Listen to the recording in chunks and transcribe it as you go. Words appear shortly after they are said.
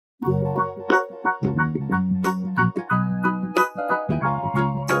It's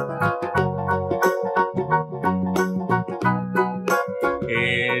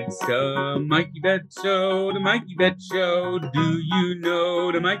the Mikey Bet Show, the Mikey Bet Show. Do you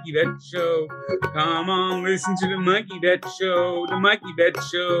know the Mikey Bet Show? Come on, listen to the Mikey Bet Show, the Mikey Bet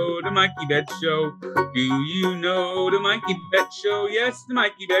Show, the Mikey Bet Show. Do you know the Mikey Bet Show? Yes, the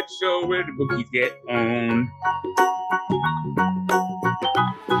Mikey Bet Show, where the bookies get owned.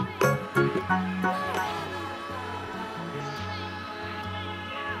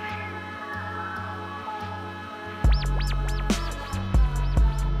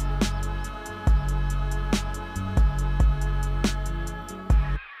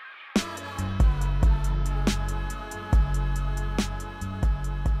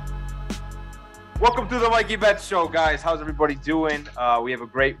 Welcome to the Mikey Bet Show, guys. How's everybody doing? We have a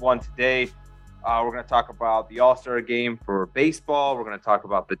great one today. We're going to talk about the All-Star game for baseball. We're going to talk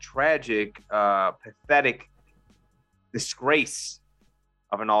about the tragic, pathetic disgrace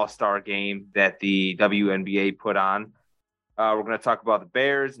of an All-Star game that the WNBA put on. We're going to talk about the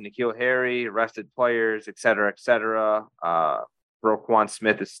Bears, N'Keal Harry, arrested players, et cetera, et cetera. Roquan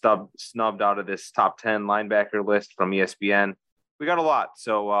Smith is snubbed out of this top 10 linebacker list from ESPN. We got a lot,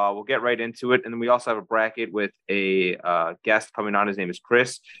 so we'll get right into it. And then we also have a bracket with a guest coming on. His name is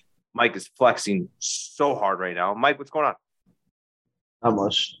Chris. Mike is flexing so hard right now. Mike, what's going on? Not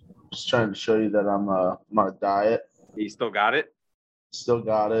much. Just trying to show you that I'm on a diet. You still got it? Still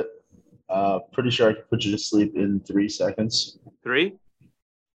got it. Pretty sure I can put you to sleep in 3 seconds. 3?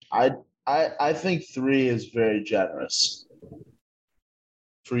 I think 3 is very generous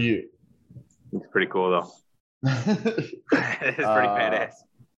for you. It's pretty cool though. It's pretty badass.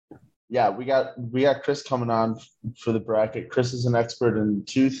 Yeah, we got Chris coming on for the bracket. Chris is an expert in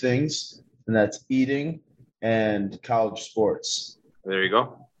 2 things, and that's eating and college sports. There you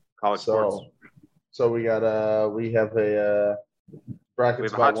go. College sports. So we have a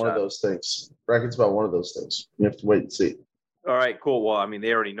brackets about one of those things. Brackets about one of those things. You have to wait and see. All right, cool. Well, I mean,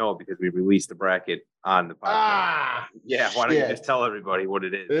 they already know because we released the bracket on the podcast. Yeah, why don't you just tell everybody what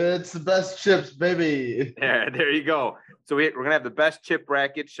it is? It's the best chips, baby. Yeah, there you go. So we're going to have the best chip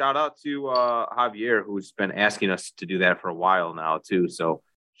bracket. Shout out to Javier, who's been asking us to do that for a while now, too. So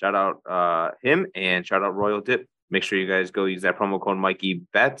shout out him and shout out Royal Dip. Make sure you guys go use that promo code Mikey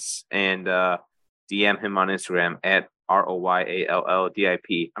Bets and DM him on Instagram at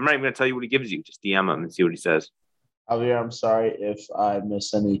ROYALLDIP. I'm not even going to tell you what he gives you. Just DM him and see what he says. Javier, I'm sorry if I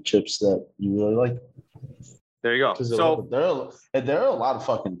miss any chips that you really like. There you go. So there are a lot of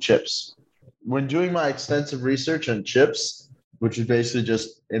fucking chips. When doing my extensive research on chips, which is basically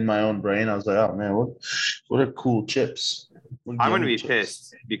just in my own brain, I was like, oh man, what are cool chips? I'm going to be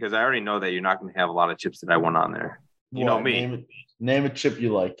pissed because I already know that you're not going to have a lot of chips that I want on there. You know me. Name a chip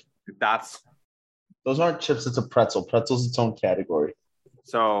you like. Those aren't chips. It's a pretzel. Pretzel's its own category.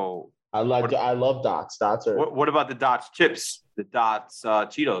 So I love Dots. Dots are. What about the Dots chips? The Dots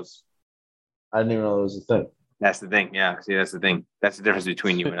Cheetos. I didn't even know that was a thing. That's the thing. Yeah. See, that's the thing. That's the difference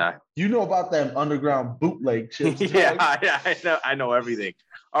between you and I. You know about them underground bootleg chips. Yeah. I know everything.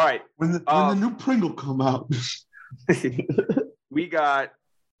 All right. When the new Pringle come out. We got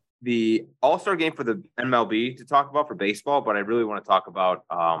the All-Star game for the MLB to talk about for baseball, but I really want to talk about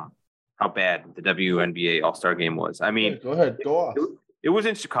how bad the WNBA All-Star game was. I mean, go ahead. Go off. It was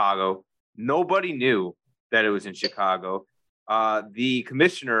in Chicago. Nobody knew that it was in Chicago. The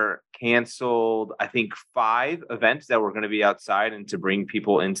commissioner canceled, I think, 5 events that were going to be outside and to bring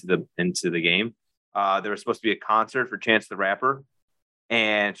people into the game. There was supposed to be a concert for Chance the Rapper,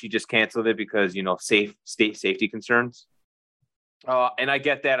 and she just canceled it because, state safety concerns. And I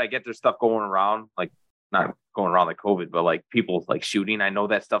get that. I get there's stuff going around, like not going around like COVID, but like people like shooting. I know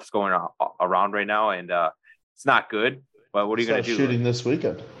that stuff's going around right now, and it's not good. But what are you going to do? Shooting this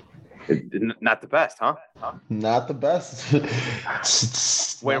weekend. Not the best, huh? Not the best.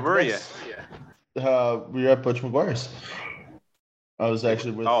 Where were you? We were at Butch McGuire's. I was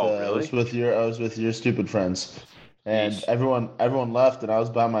actually with. Really? I was with your stupid friends, and everyone left, and I was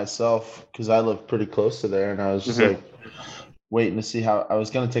by myself because I live pretty close to there, and I was just like waiting to see how I was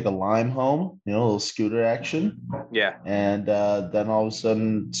going to take a Lime home, a little scooter action. Yeah. And then all of a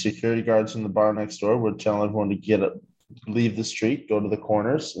sudden, security guards from the bar next door were telling everyone to leave the street, go to the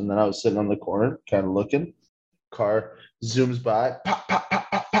corners. And then I was sitting on the corner, kind of looking. Car zooms by, pop, pop, pop,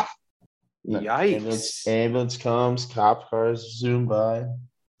 pop, pop. Yikes. Ambulance comes, cop cars zoom by.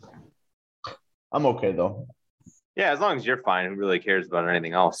 I'm okay, though. Yeah, as long as you're fine. Who really cares about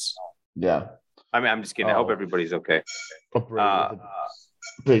anything else? Yeah. I mean, I'm just kidding. I hope everybody's okay.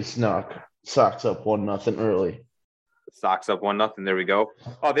 Big knock. Sox up 1-0 early. Sox up 1-0. There we go.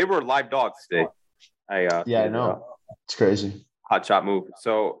 Oh, they were live dogs today. I know. It's crazy. Hot shot move.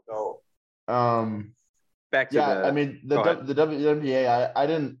 So back to I mean the WNBA.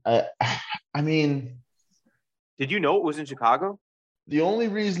 I mean, did you know it was in Chicago? The only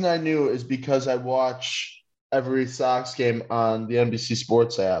reason I knew is because I watch every Sox game on the NBC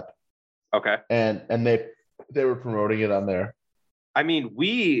Sports app. Okay. And they were promoting it on there. I mean,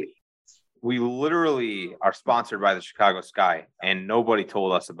 we literally are sponsored by the Chicago Sky, and nobody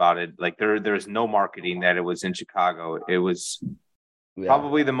told us about it. Like there's no marketing that it was in Chicago. It was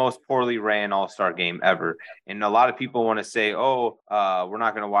probably the most poorly ran All-Star game ever. And a lot of people want to say, "Oh, we're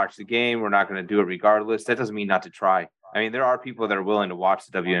not going to watch the game. We're not going to do it regardless." That doesn't mean not to try. I mean, there are people that are willing to watch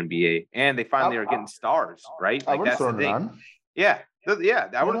the WNBA, and they finally are getting stars, right? Like that's the thing. Yeah,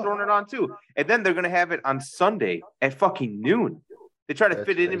 I would have thrown it on too. And then they're going to have it on Sunday at fucking noon. They try to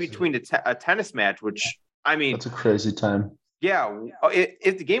fit it in between a tennis match, which, I mean, that's a crazy time. Yeah,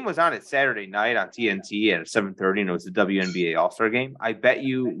 if the game was on at Saturday night on TNT at 7:30 and it was the WNBA All-Star game, I bet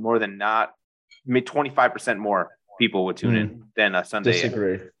you more than not, 25% more people would tune in than a Sunday.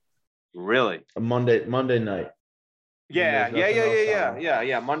 Disagree. Really? A Monday night.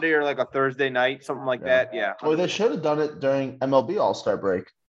 Yeah. Monday or like a Thursday night, something like that. Yeah. Well, they should have done it during MLB All-Star break.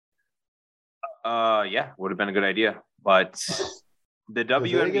 Yeah, would have been a good idea, but the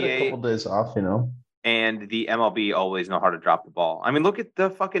WNBA they get a couple days off, and the MLB always know how to drop the ball. I mean, look at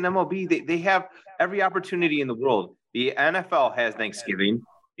the fucking MLB. They have every opportunity in the world. The NFL has Thanksgiving.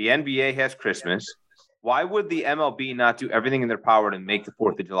 The NBA has Christmas. Why would the MLB not do everything in their power to make the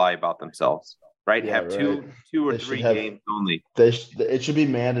 4th of July about themselves? Right? Yeah, have two or three games only. It should be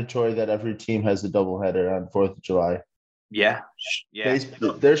mandatory that every team has a doubleheader on 4th of July. Yeah.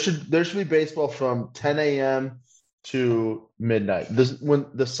 There should be baseball from 10 a.m. to midnight. When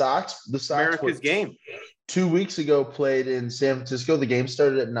the Sox America's game 2 weeks ago played in San Francisco. The game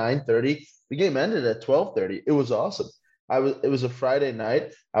started at 9:30. The game ended at 12:30. It was awesome. It was a Friday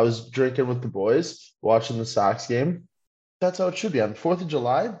night. I was drinking with the boys, watching the Sox game. That's how it should be on 4th of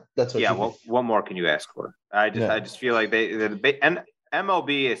July. That's what. Yeah. Well, what more can you ask for? I just feel like and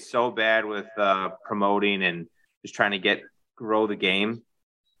MLB is so bad with promoting and just trying to grow the game.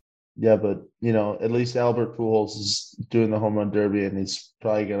 Yeah, but at least Albert Pujols is doing the home run derby, and he's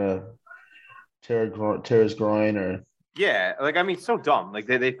probably gonna tear his groin or. Yeah, like I mean, so dumb. Like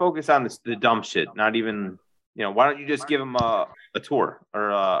they focus on the dumb shit. Not even why don't you just give him a tour or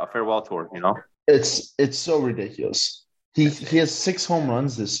a farewell tour? It's so ridiculous. He has 6 home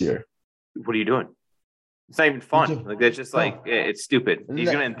runs this year. What are you doing? It's not even fun. Like it's just it's stupid.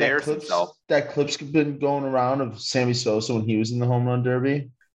 He's gonna embarrass himself. That clip's been going around of Sammy Sosa when he was in the home run derby.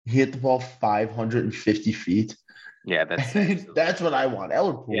 He hit the ball 550 feet. Yeah, that's what I want.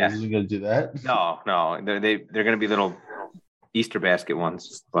 Albert Pujols isn't going to do that. No, they're going to be little Easter basket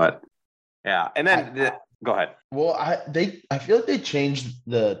ones. But yeah, and then go ahead. Well, I feel like they changed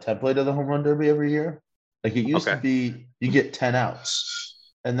the template of the home run derby every year. Like it used to be, you get 10 outs,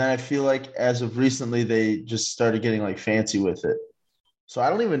 and then I feel like as of recently they just started getting like fancy with it. So I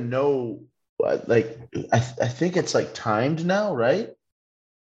don't even know. Like I think it's like timed now, right?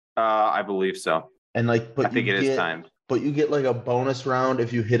 I believe so. And I think it is timed. But you get like a bonus round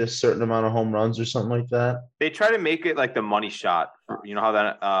if you hit a certain amount of home runs or something like that. They try to make it like the money shot. You know how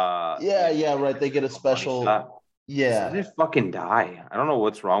that yeah, right. They get a special Yeah. They fucking die. I don't know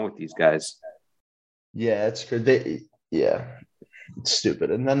what's wrong with these guys. Yeah, it's good. It's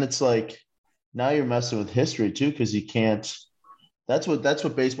stupid. And then it's like now you're messing with history too, because you can't. That's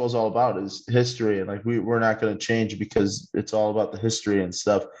what baseball's all about, is history, and like we're not going to change because it's all about the history and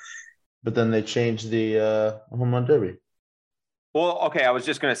stuff. But then they changed the home run derby. Well, okay, I was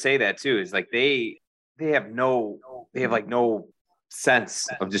just going to say that too. Is like they have no sense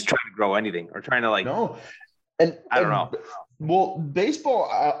of just trying to grow anything or trying to like no. And I don't know. Well, baseball,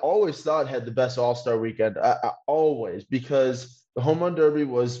 I always thought had the best All-Star weekend. I always, because the home run derby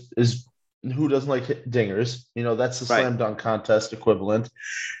is who doesn't like dingers? That's the slam dunk contest equivalent.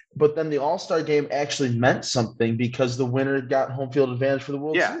 But then the All-Star game actually meant something because the winner got home field advantage for the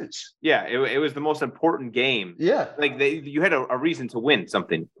World Series. Yeah, it was the most important game. Yeah. Like you had a reason to win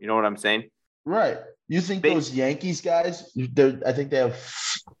something. You know what I'm saying? Right. You think those Yankees guys, I think they have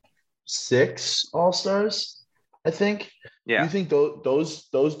 6 All-Stars, I think. Yeah. You think those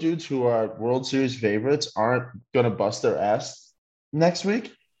dudes who are World Series favorites aren't going to bust their ass next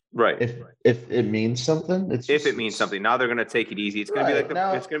week? Right. If it means something, if it means something. Now they're going to take it easy. It's going to be like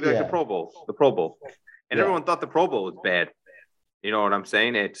the Pro Bowl. The Pro Bowl. And everyone thought the Pro Bowl was bad. You know what I'm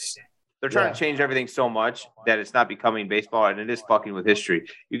saying? They're trying to change everything so much that it's not becoming baseball, and it is fucking with history.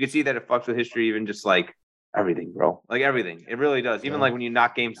 You can see that it fucks with history even just like everything, bro. Like everything. It really does. Even like when you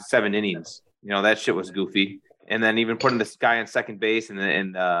knock games to 7 innings, that shit was goofy. And then even putting this guy on second base in the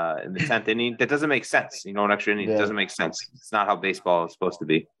 10th inning, that doesn't make sense. An extra inning doesn't make sense. It's not how baseball is supposed to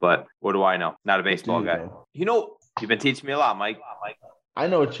be. But what do I know? Not a baseball guy. You've been teaching me a lot, Mike. I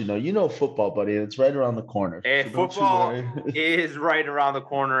know what you know. You know football, buddy. It's right around the corner. And football is right around the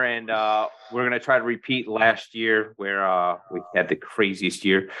corner, and we're going to try to repeat last year where we had the craziest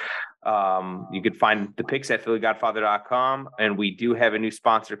year. You could find the picks at phillygodfather.com, and we do have a new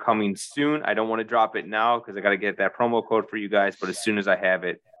sponsor coming soon. I don't want to drop it now because I got to get that promo code for you guys, but as soon as I have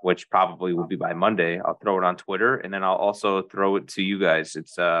it, which probably will be by Monday, I'll throw it on Twitter, and then I'll also throw it to you guys.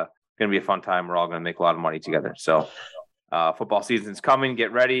 It's going to be a fun time. We're all going to make a lot of money together. So football season's coming.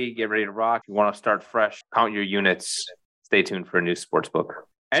 Get ready to rock. If you want to start fresh, count your units. Stay tuned for a new sports book.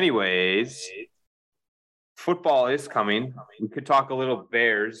 Anyways, football is coming. We could talk a little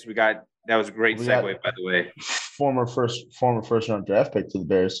Bears. That was a great segue, by the way. Former first round draft pick to the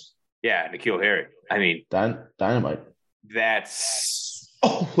Bears. Yeah, N'Keal Harry. I mean, dynamite. Let's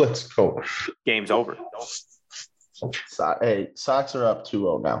go. Game's over. Hey, Sox are up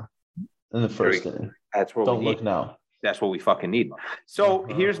 2-0 now in the first inning. That's what Don't look now. That's what we fucking need. So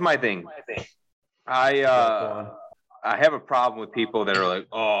here's my thing. I have a problem with people that are like,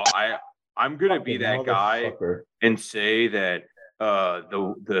 oh, I'm gonna be that guy and say that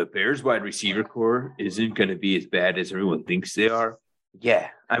the Bears wide receiver core isn't gonna be as bad as everyone thinks they are. Yeah,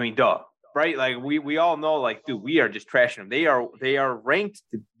 I mean, duh, right? Like we all know, like, dude, we are just trashing them. They are ranked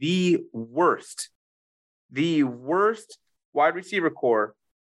the worst wide receiver core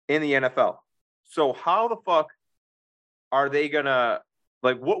in the NFL. So how the fuck are they gonna,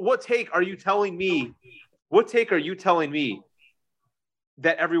 like, what take are you telling me? What take are you telling me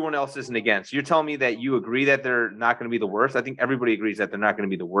that everyone else isn't against? You're telling me that you agree that they're not going to be the worst? I think everybody agrees that they're not going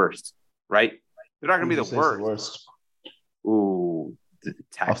to be the worst, right? They're not going to be the worst. Ooh, the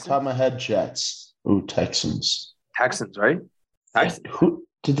Texans. Off the top of my head, Jets. Ooh, Texans. Texans, right? Texans. Who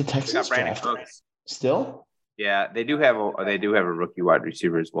did the Texans draft? Still? Yeah, they do have a rookie wide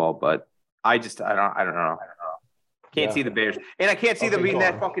receiver as well, but I don't know. Can't see the Bears, and I can't see them being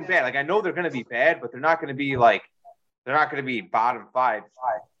that fucking bad. Like, I know they're going to be bad, but they're not going to be bottom 5. I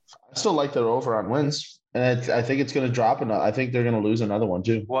still like their over on wins, and I think it's going to drop enough. I think they're going to lose another one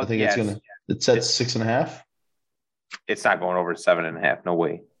too. Well, I think it's at 6.5. It's not going over 7.5. No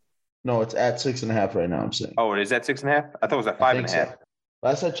way. No, it's at 6.5 right now. I'm saying. Oh, it is at 6.5. I thought it was at 5.5. So.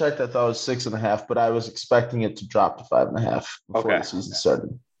 Last I checked, I thought it was 6.5, but I was expecting it to drop to 5.5 before the season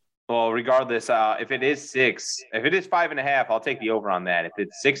started. Well, regardless, if it is 5.5, I'll take the over on that. If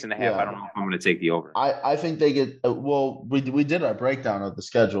it's 6.5, I don't know if I'm going to take the over. I think they get we did our breakdown of the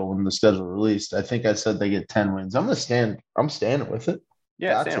schedule when the schedule released. I think I said they get 10 wins. I'm standing with it.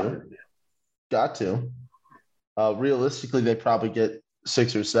 Yeah, got to. Realistically, they probably get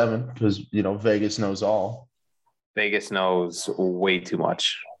 6 or 7 because Vegas knows all. Vegas knows way too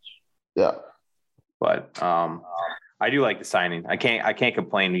much. Yeah, but I do like the signing. I can't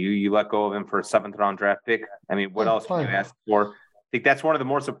complain. You let go of him for a 7th round draft pick. I mean, what else can you ask for? I think that's one of the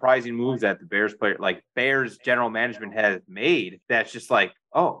more surprising moves that the Bears general management has made. That's just like,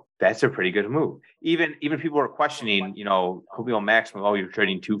 oh, that's a pretty good move. Even people are questioning, Khalil Mack, oh, you're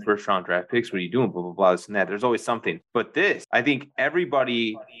trading 2 first-round draft picks. What are you doing? Blah, blah, blah, this and that. There's always something. But this, I think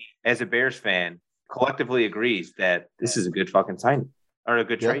everybody as a Bears fan collectively agrees that this is a good fucking signing or a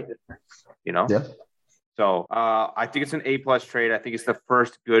good trade, Yeah. So I think it's an A+ trade. I think it's the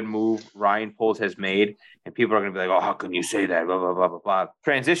first good move Ryan Poles has made. And people are going to be like, oh, how can you say that? Blah, blah, blah, blah, blah.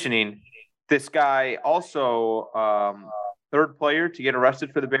 Transitioning, this guy also 3rd player to get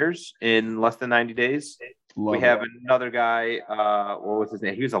arrested for the Bears in less than 90 days. We have another guy. What was his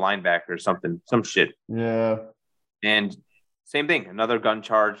name? He was a linebacker or something, some shit. Yeah. And same thing, another gun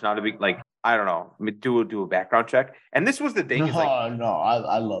charge, not a big, like, I don't know. I mean, do a background check. And this was the thing. No,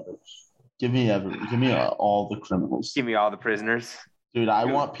 I love it. Give me all the criminals. Give me all the prisoners. Dude, I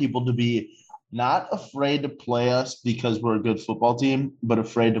want people to be not afraid to play us because we're a good football team, but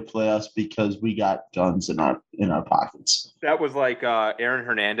afraid to play us because we got guns in our pockets. That was like Aaron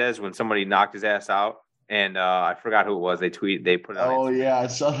Hernandez when somebody knocked his ass out. And I forgot who it was. They put it on Instagram. Yeah, I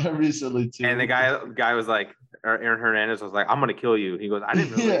saw that recently too. And the guy was like, or Aaron Hernandez was like, I'm gonna kill you. He goes, I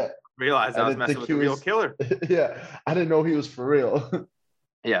didn't really realize I was messing with a real killer. Yeah, I didn't know he was for real.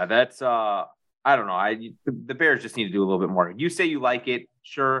 Yeah, that's I don't know. The Bears just need to do a little bit more. You say you like it,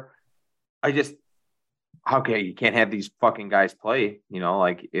 sure. You can't have these fucking guys play.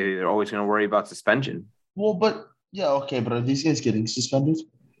 Like they're always going to worry about suspension. Well, but are these guys getting suspended?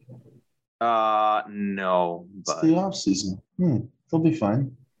 No, but it's the off season. They'll be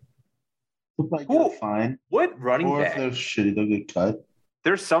fine. Might get a fine. What running Or back? if they're shitty, they'll get cut.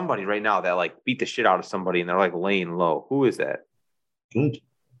 There's somebody right now that like beat the shit out of somebody and they're like laying low. Who is that? Good.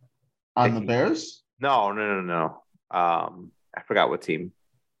 On the Bears? No. I forgot what team.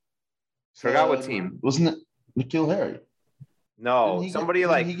 Forgot what team. Wasn't it N'Keal Harry? No, somebody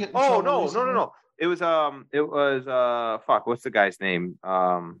like. Oh no. It was fuck. What's the guy's name?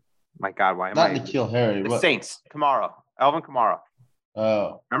 My God, why am not I? Not N'Keal Harry. The Saints. Kamara. Alvin Kamara.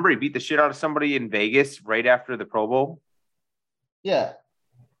 Oh. Remember he beat the shit out of somebody in Vegas right after the Pro Bowl? Yeah.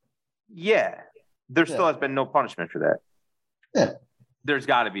 Yeah. There still has been no punishment for that. Yeah. There's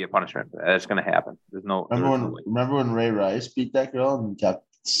got to be a punishment for that. That's going to happen. There's no. Remember when Ray Rice beat that girl and got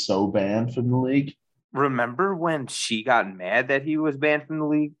so banned from the league? Remember when she got mad that he was banned from the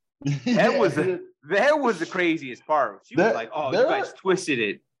league? That was the craziest part. She was like, "Oh, you guys twisted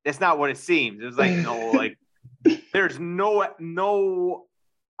it. That's not what it seems." It was like, no, like there's no.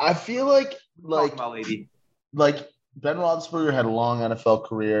 I feel like lady. Like Ben Roethlisberger had a long NFL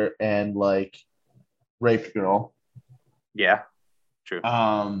career and like raped girl. Yeah, true.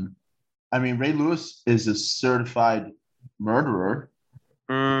 I mean, Ray Lewis is a certified murderer.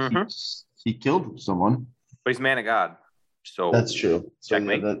 Mm-hmm. He killed someone, but he's a man of God. So that's true.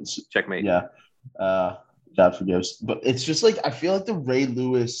 Checkmate. Checkmate. Yeah. God forgives. But it's just like I feel like the Ray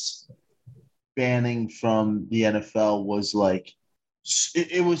Lewis banning from the NFL was like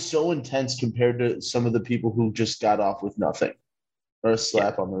it was so intense compared to some of the people who just got off with nothing or a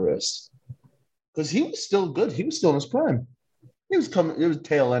slap on the wrist. Because he was still good. He was still in his prime. He was coming. It was the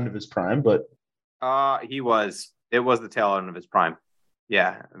tail end of his prime, but he was. It was the tail end of his prime.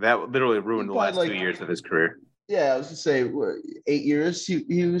 Yeah, that literally ruined the last 2 years of his career. Yeah, I was gonna say 8 years.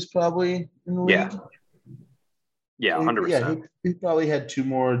 He was probably in the league. Yeah, 100%. Yeah, he probably had 2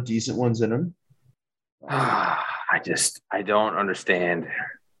 more decent ones in him. I don't understand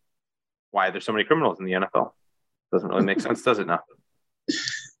why there's so many criminals in the NFL. Doesn't really make sense, does it now?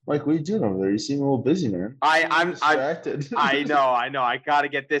 Mike, what are you doing over there? You seem a little busy, man. I'm distracted. I know. I gotta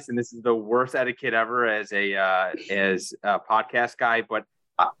get this, and this is the worst etiquette ever as a podcast guy. But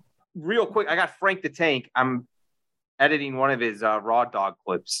real quick, I got Frank the Tank. I'm editing one of his raw dog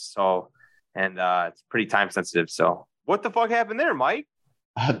clips, it's pretty time sensitive. So, what the fuck happened there, Mike?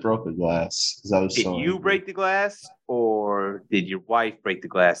 I broke a glass because I was. Did you break the glass, or did your wife break the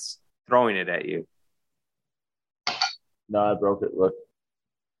glass throwing it at you? No, I broke it. Look.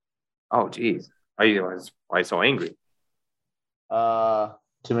 Oh, geez. Why are you so angry?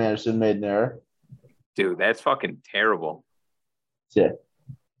 Tim Anderson made an error. Dude, that's fucking terrible. Yeah.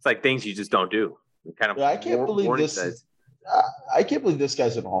 It's like things you just don't do. I can't believe this. I can't believe this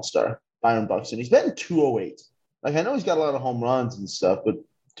guy's an all-star, Byron Buxton. He's batting 208. Like, I know he's got a lot of home runs and stuff, but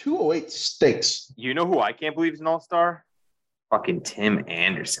 208 stinks. You know who I can't believe is an all-star? Fucking Tim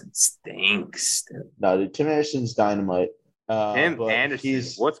Anderson stinks. Dude. No, dude, Tim Anderson's dynamite. Tim Anderson.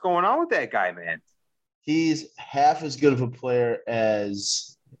 What's going on with that guy, man? He's half as good of a player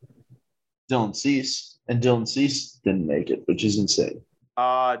as Dylan Cease, and Dylan Cease didn't make it, which is insane.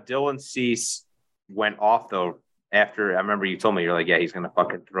 Dylan Cease went off, though, after – I remember you told me, you're like, yeah, he's going to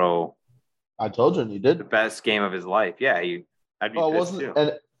fucking throw – I told you, and he did. The best game of his life. Yeah, I'd be pissed too.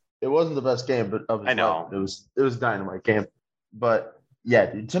 And it wasn't the best game of his life. It was a dynamite game. But, yeah,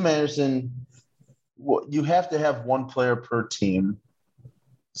 dude, Tim Anderson – you have to have one player per team.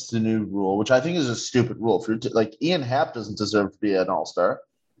 It's the new rule, which I think is a stupid rule. Like Ian Happ doesn't deserve to be an all-star.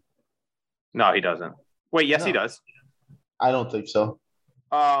 No, he doesn't. Wait, yes, he does. I don't think so.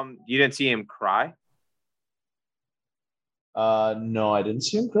 You didn't see him cry? No, I didn't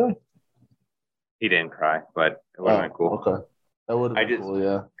see him cry. He didn't cry, but it would have been cool. Okay, that would have been cool.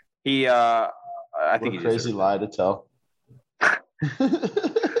 Yeah. He, I think what a crazy lie to tell.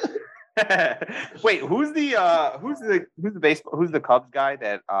 Wait, who's the Cubs guy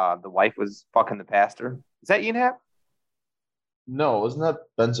that the wife was fucking the pastor? Is that Ian Happ? No, wasn't that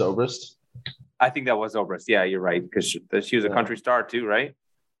Ben Zobrist? I think that was Zobrist. Yeah, you're right, because she was a country star too, right?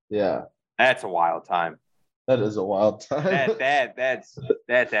 Yeah, that's a wild time. That is a wild time. That's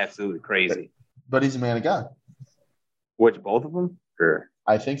absolutely crazy. But he's a man of God. Which, both of them? Sure.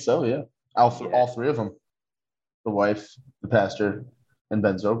 I think so. Yeah, all 3 of them. The wife, the pastor, and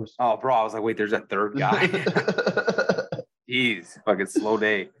Ben Zobrist. Oh, bro, I was like, wait, there's a third guy. Jeez, fucking slow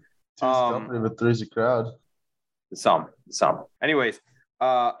day. 2's company, but 3's a crowd. Some. Anyways,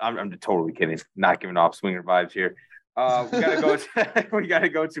 I'm totally kidding. Not giving off swinger vibes here. We gotta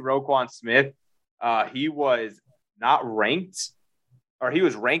go to Roquan Smith. He was not ranked, or he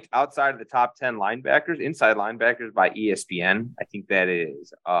was ranked outside of the top 10 linebackers, inside linebackers by ESPN. I think that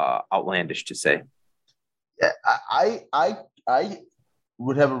is outlandish to say. Yeah, I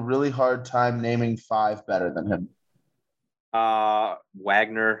would have a really hard time naming 5 better than him.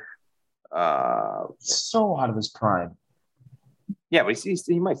 Wagner. So out of his prime. Yeah, but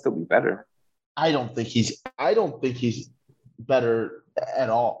he might still be better. I don't think he's better at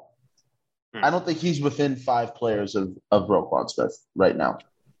all. I don't think he's within 5 players of Roquan Smith right now.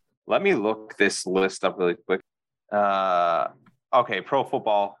 Let me look this list up really quick. Okay, Pro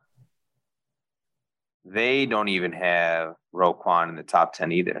Football. They don't even have Roquan in the top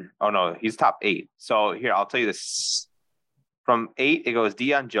 10 either. Oh, no, he's top 8. So here, I'll tell you this. From 8, it goes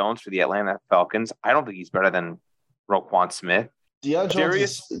Deion Jones for the Atlanta Falcons. I don't think he's better than Roquan Smith. Deion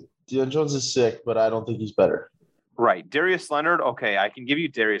Jones is sick, but I don't think he's better. Right. Darius Leonard. Okay, I can give you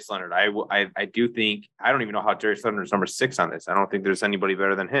Darius Leonard. I do think – I don't even know how Darius Leonard is number 6 on this. I don't think there's anybody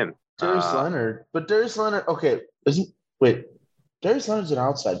better than him. Darius Leonard. But Darius Leonard – okay. Darius Leonard's an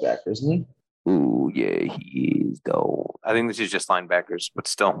outside backer, isn't he? Ooh, yeah, he is, though. I think this is just linebackers, but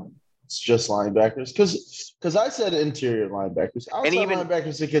still. It's just linebackers. Because I said interior linebackers. Outside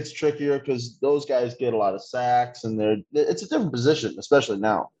linebackers, it gets trickier because those guys get a lot of sacks, and it's a different position, especially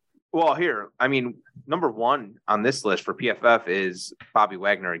now. Well, here, I mean, number 1 on this list for PFF is Bobby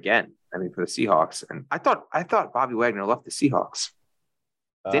Wagner again. I mean, for the Seahawks. And I thought Bobby Wagner left the Seahawks.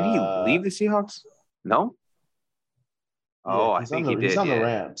 Didn't he leave the Seahawks? No? Oh, I think he did. He's on the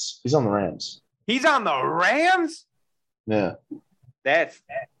Rams. He's on the Rams. He's on the Rams? Yeah. That's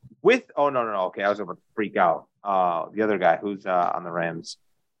with – oh, no. Okay, I was going to freak out. The other guy who's on the Rams,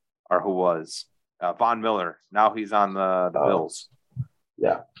 or who was, Von Miller. Now he's on the Bills.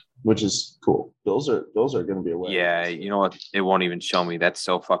 Yeah, which is cool. Bills are going to be away. Yeah, you know what? It won't even show me. That's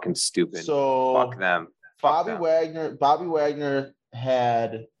so fucking stupid. So fuck them. Bobby Wagner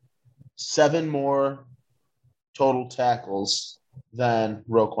had 7 more total tackles than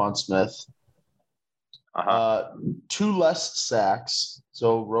Roquan Smith. 2 less sacks.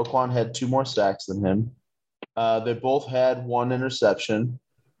 So Roquan had 2 more sacks than him. They both had 1 interception,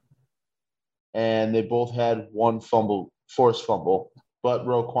 and they both had 1 forced fumble. But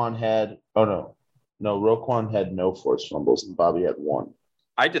Roquan had Roquan had no forced fumbles, and Bobby had 1.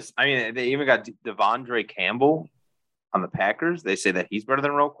 They even got Devondre Campbell on the Packers. They say that he's better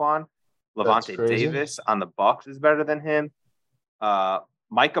than Roquan. Levante Davis on the Bucs is better than him.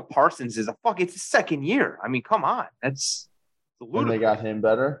 Micah Parsons is it's his second year. I mean, come on. That's ludicrous. And they got him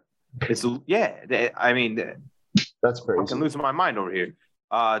better? That's crazy. I'm losing my mind over here.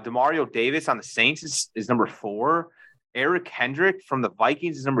 Demario Davis on the Saints is number 4. Eric Hendrick from the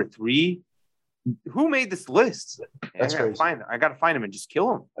Vikings is number 3. Who made this list? That's crazy. I got to find him and just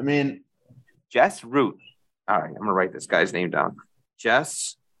kill him. I mean, Jess Root. All right, I'm going to write this guy's name down.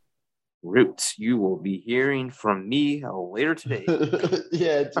 Jess Root. You will be hearing from me later today.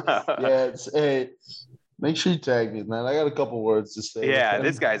 Hey, make sure you tag me, man. I got a couple words to say. Yeah,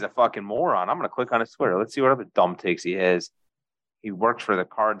 this guy's a fucking moron. I'm going to click on his Twitter. Let's see what other dumb takes he has. He works for the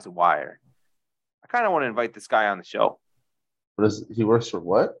Cards Wire. I kind of want to invite this guy on the show. He works for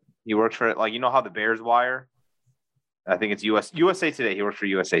what? He works for, you know how the Bears Wire? I think it's USA Today. He works for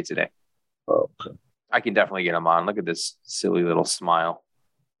USA Today. Oh, okay. I can definitely get him on. Look at this silly little smile.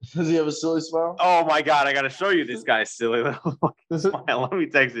 Does he have a silly smile? Oh, my God. I got to show you this guy's silly little smile. Let me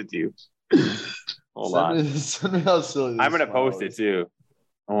text it to you. Hold on. Send me how silly I'm going to post it, too.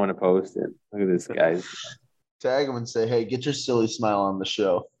 I want to post it. Look at this, guys. Tag him and say, hey, get your silly smile on the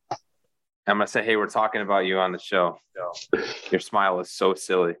show. I'm going to say, hey, we're talking about you on the show. Your smile is so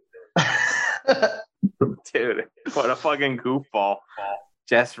silly. Dude, what a fucking goofball.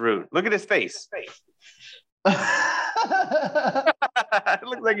 Jess Root. Look at his face. It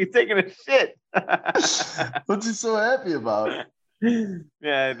looks like he's taking a shit. What's he so happy about?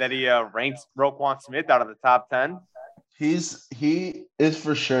 Yeah, that he ranks Roquan Smith out of the top 10. He is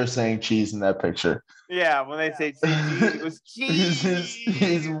for sure saying cheese in that picture. Yeah, when they say cheese, it was cheese.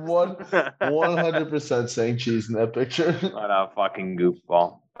 He's 100% saying cheese in that picture. What a fucking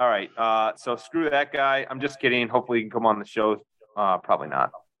goofball. All right, so screw that guy. I'm just kidding. Hopefully he can come on the show. Probably not,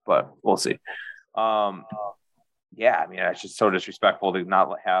 but we'll see. Yeah, I mean, it's just so disrespectful to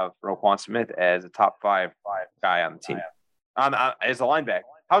not have Roquan Smith as a top 5 guy on the team. As a linebacker.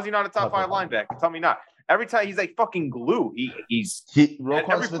 How's he not a top 5 linebacker? Tell me not. Every time he's like fucking glue.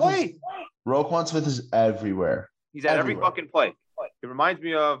 Roquan Smith is everywhere. He's at every fucking play. It reminds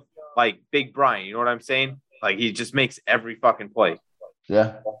me of like Big Brian. You know what I'm saying? Like he just makes every fucking play.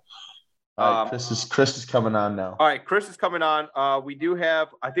 Yeah. All right, Chris is coming on now. All right, Chris is coming on. We do have.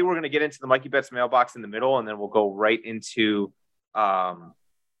 I think we're going to get into the Mikey Betts mailbox in the middle, and then we'll go right into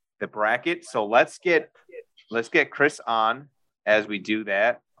the bracket. So let's get Chris on as we do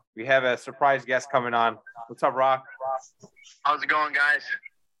that. We have a surprise guest coming on. What's up, Rock? How's it going, guys?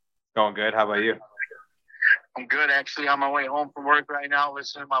 Going good. How about you? I'm good, actually. On my way home from work right now,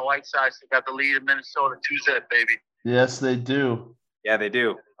 listening to my White Sox. They got the lead in Minnesota 2-0, baby. Yes, they do. Yeah, they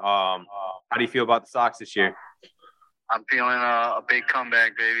do. How do you feel about the Sox this year? I'm feeling a big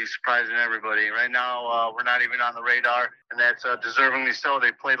comeback, baby, surprising everybody. Right now, we're not even on the radar, and that's deservingly so.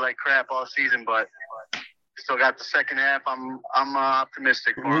 They played like crap all season, but still got the second half. I'm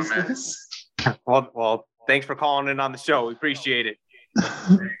optimistic for Who's them, man. this? Well, thanks for calling in on the show. We appreciate it.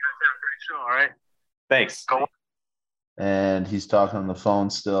 Sure, all right. Thanks. And he's talking on the phone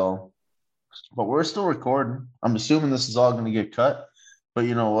still. But we're still recording. I'm assuming this is all going to get cut. But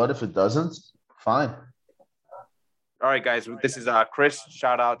you know what? If it doesn't, fine. All right, guys. This is Chris.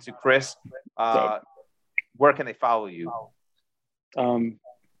 Shout out to Chris. Where can they follow you?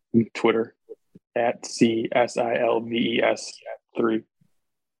 Twitter at CSILVES3.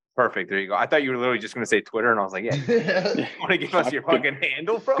 Perfect. There you go. I thought you were literally just going to say Twitter, and I was like, yeah. You want to give us your fucking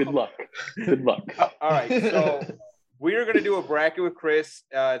handle, bro? Good luck. All right. So we're going to do a bracket with Chris.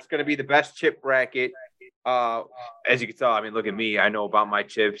 It's going to be the best chip bracket. As you can tell, I mean, look at me. I know about my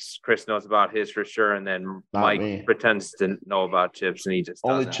chips. Chris knows about his for sure. And then Not Mike me. pretends to know about chips, and he just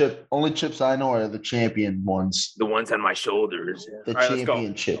doesn't. Only chips I know are the champion ones. The ones on my shoulders. The All right, let's go.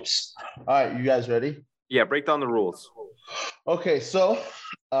 champion chips. All right, you guys ready? Yeah, break down the rules. Okay, so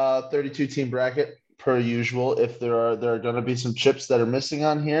 32 team bracket per usual. If there are going to be some chips that are missing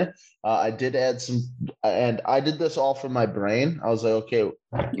on here, I did add some, and I did this all from my brain. I was like, okay,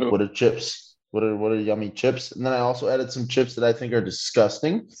 what are chips? What are yummy chips? And then I also added some chips that I think are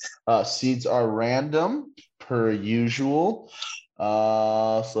disgusting. Seeds are random per usual.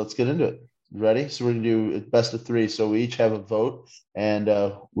 So let's get into it. Ready? So we're gonna do best of three. So we each have a vote, and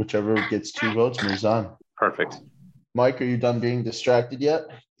whichever gets 2 votes moves on. Perfect. Mike, are you done being distracted yet?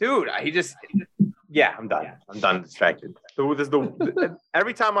 Dude, yeah, I'm done. I'm done distracted. So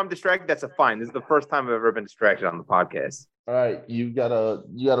every time I'm distracted, that's a fine. This is the first time I've ever been distracted on the podcast. All right, you gotta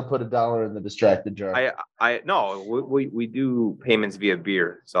put $1 in the distracted jar. No, we do payments via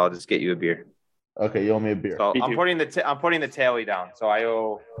beer, so I'll just get you a beer. Okay, you owe me a beer. So I'm putting the tally down. So I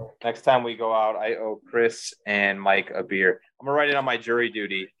owe, next time we go out, I owe Chris and Mike a beer. I'm gonna write it on my jury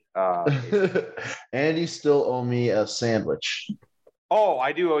duty. And you still owe me a sandwich. Oh,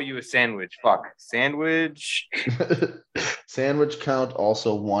 I do owe you a sandwich. Fuck. Sandwich. Sandwich count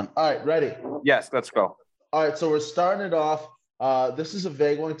also 1. All right, ready? Yes, let's go. All right, so we're starting it off. This is a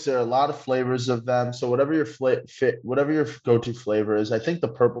vague one because there are a lot of flavors of them. So whatever your whatever your go-to flavor is, I think the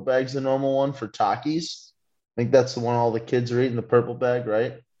purple bag's the normal one for Takis. I think that's the one all the kids are eating, the purple bag,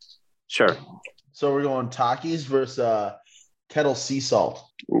 right? Sure. So we're going Takis versus Kettle Sea Salt,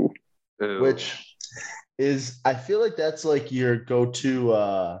 Ooh. which is, I feel like that's like your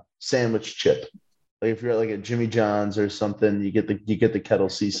go-to sandwich chip. Like if you're at like a Jimmy John's or something, you get the Kettle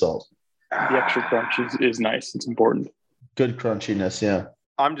Sea Salt. The extra crunch is nice. It's important. Good crunchiness, yeah.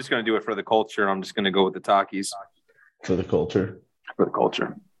 I'm just going to do it for the culture. I'm just going to go with the Takis. For the culture. For the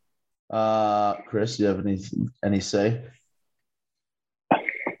culture. Chris, do you have any say?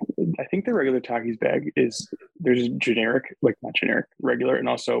 I think the regular Takis bag there's generic, like not generic, regular, and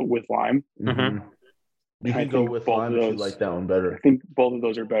also with lime. Mm-hmm. You can go with lime if you like that one better. I think both of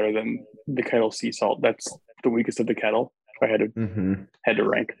those are better than the Kettle Sea Salt. That's the weakest of the Kettle. If I had to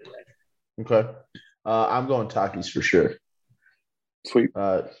rank. Okay. I'm going Takis for sure. Sweet.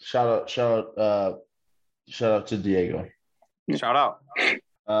 Shout out to Diego. Shout out.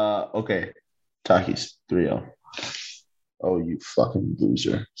 Okay. Takis 3-0. Oh, you fucking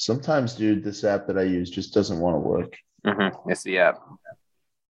loser. Sometimes, dude, this app that I use just doesn't want to work. It's the app.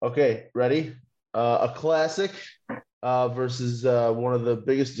 Okay, ready? A classic versus one of the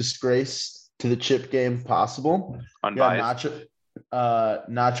biggest disgrace to the chip game possible. Unbiased.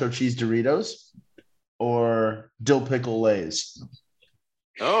 Nacho cheese Doritos or dill pickle Lay's.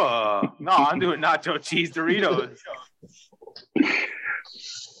 Oh no, I'm doing nacho cheese Doritos.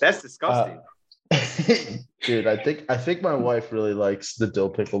 That's disgusting. Dude, I think my wife really likes the dill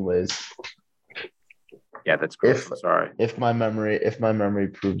pickle Lay's. Yeah, that's gross. I'm sorry. If my memory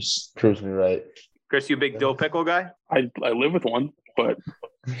proves me right. Chris, you a big dill pickle guy? I live with one, but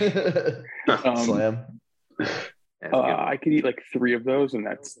Slam. I could eat like 3 of those, and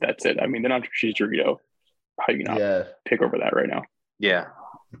that's it. I mean, the nacho cheese Dorito. How you not pick over that right now? Yeah.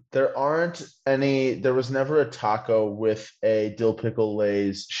 There aren't any. There was never a taco with a dill pickle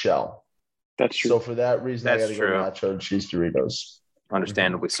Lay's shell. That's true. So for that reason, I got to go nacho cheese Doritos.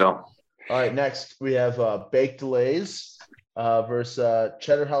 Understandably so. All right, next we have baked Lay's versus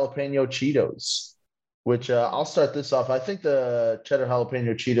cheddar jalapeno Cheetos, which I'll start this off. I think the cheddar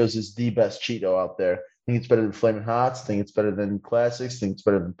jalapeno Cheetos is the best Cheeto out there. think it's better than Flamin' Hots. Think it's better than Classics. Think it's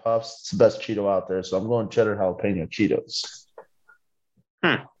better than Puffs. It's the best Cheeto out there. So I'm going cheddar jalapeno Cheetos.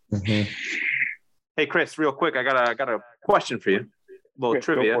 Mm-hmm. Hey, Chris, real quick, I got a question for you. A little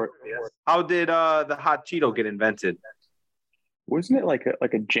trivia. How did the hot Cheeto get invented? Wasn't it like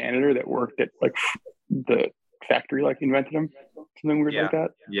a janitor that worked at like the factory invented them? Something weird like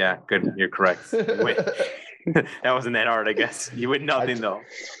that? Yeah, good. You're correct. Wait. That wasn't that hard, I guess. You win nothing, though.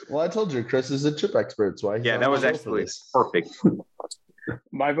 Well, I told you, Chris is a chip expert. So that was actually perfect.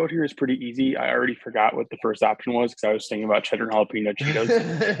 My vote here is pretty easy. I already forgot what the first option was because I was thinking about cheddar and jalapeno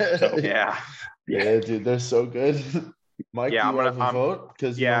Cheetos. So, yeah, dude, they're so good. Mike, I'm gonna vote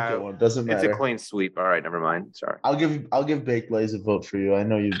because you don't get one. Doesn't matter. It's a clean sweep. All right, never mind. Sorry. I'll give Baked Lays a vote for you. I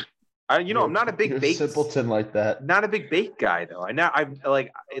know you. I'm not a big baked simpleton like that. Not a big baked guy though.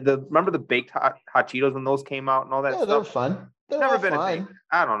 Remember the baked hot Cheetos when those came out and all that stuff. Yeah, they're fun. They're never been fine. A big.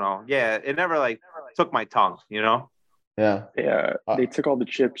 I don't know. Yeah, it never took my tongue. Yeah. They took all the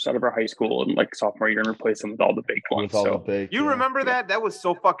chips out of our high school and sophomore year and replaced them with all the baked ones. You remember that? That was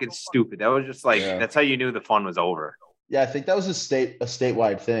so fucking stupid. That was just that's how you knew the fun was over. Yeah, I think that was a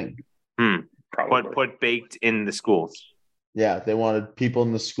statewide thing. Probably. Put baked in the schools. Yeah, they wanted people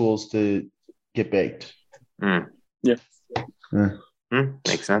in the schools to get baked. Yeah.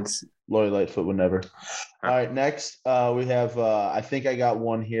 Makes sense. Lori Lightfoot would never. All right, next we have. I think I got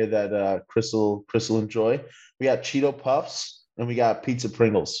one here that Chris will enjoy. We got Cheeto Puffs and we got Pizza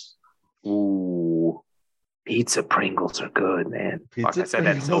Pringles. Ooh, Pizza Pringles are good, man. I said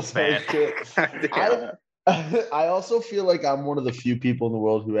that so bad. I also feel like I'm one of the few people in the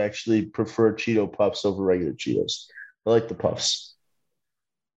world who actually prefer Cheeto Puffs over regular Cheetos. I like the Puffs.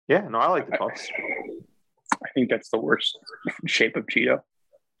 Yeah, no, I like the Puffs. I think that's the worst shape of Cheeto.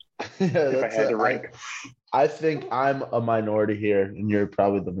 If I had to rank. I think I'm a minority here, and you're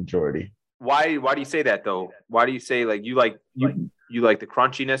probably the majority. Why do you say that though? Why do you say you like the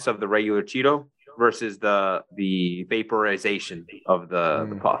crunchiness of the regular Cheeto versus the vaporization of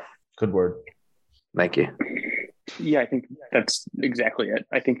the puff? Good word. Thank you. Yeah, I think that's exactly it.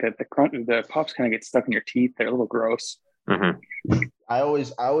 I think that the puffs kind of get stuck in your teeth. They're a little gross. Mm-hmm. I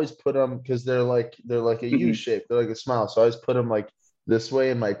always put them because they're like a U shape. They're like a smile. So I always put them this way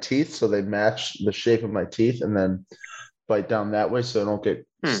in my teeth so they match the shape of my teeth, and then bite down that way so I don't get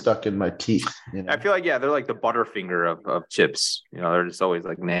stuck in my teeth. I feel they're like the Butterfinger of chips. They're just always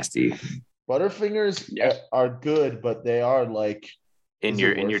nasty. Butterfingers are good, but they are in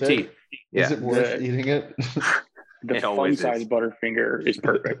your teeth. Yeah. Is it worth eating it? The fun size Butterfinger is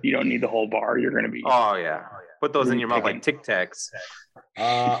perfect. You don't need the whole bar. You're going to be. Oh yeah, put those in your mouth like Tic Tacs.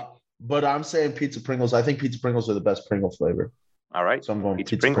 But I'm saying Pizza Pringles. I think Pizza Pringles are the best Pringle flavor. All right, so I'm going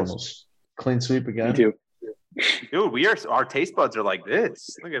Pizza Pringles. Clean sweep again. Me too. Dude, our taste buds are like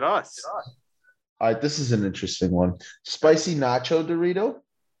this. Look at us. All right, this is an interesting one. Spicy Nacho Dorito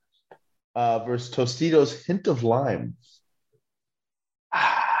versus Tostitos Hint of Lime.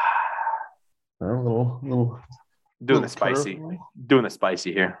 A little doing the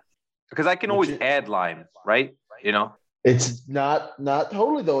spicy here because I can always add lime, right? It's not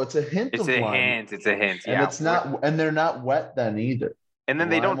totally though. It's a hint. It's a hint. It's a hint. And it's not, and they're not wet then either. And then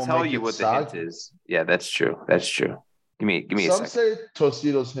they don't tell you what the hint is. Yeah, that's true. That's true. Give me a second. Some say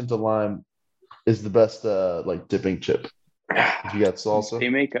Tostitos Hint of Lime is the best dipping chip. If you got salsa, they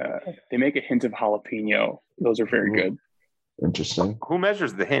make a hint of jalapeno. Those are very good. Interesting. Who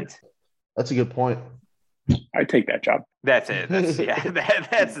measures the hint? That's a good point. I'd take that job. That's it.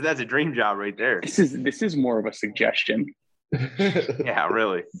 That's a dream job right there. This is more of a suggestion. Yeah,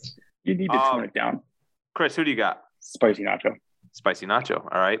 really. You need to tone it down. Chris, who do you got? Spicy nacho. Spicy nacho.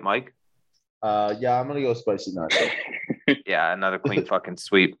 All right, Mike. Yeah, I'm gonna go spicy nacho. Yeah, another clean fucking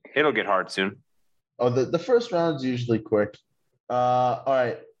sweep. It'll get hard soon. Oh, the first round's usually quick. All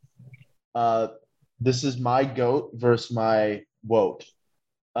right. This is my goat versus my woat.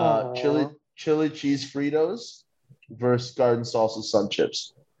 Chili cheese Fritos versus garden salsa sun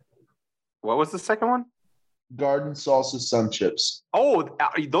chips. What was the second one? Garden salsa sun chips. Oh,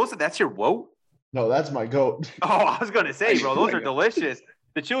 that's your woat? No, that's my goat. Oh, I was gonna say, bro, those are delicious.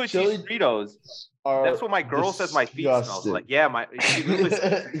 The chili cheese Fritos. That's what my girl says my feet smells like. Yeah, she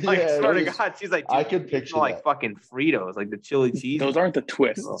swear to God, she's like, I could picture like fucking Fritos, like the chili cheese. Those aren't the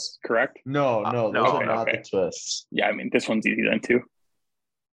twists, correct? No, those are not the twists. Yeah, I mean this one's easy then too.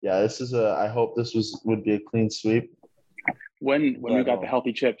 Yeah, I hope this would be a clean sweep. When we got the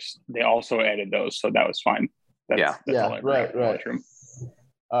healthy chips, they also added those, so that was fine. That's right.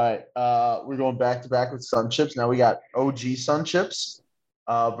 All right, we're going back to back with sun chips. Now we got OG sun chips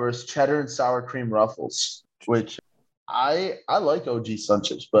versus cheddar and sour cream ruffles, which I like OG Sun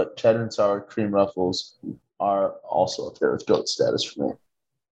Chips, but cheddar and sour cream ruffles are also up there with GOAT status for me.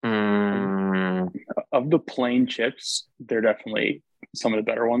 Of the plain chips, they're definitely some of the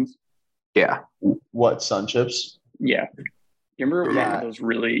better ones. Yeah. What, Sun Chips? Yeah. You remember when they had those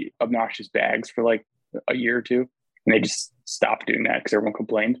really obnoxious bags for like a year or two, and they just stopped doing that because everyone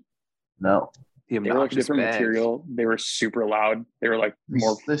complained? No. They were like different material. They were super loud. They were like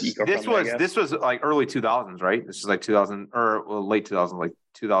more eco-friendly. This was like early 2000s, right? This is like 2000 or late 2000s, like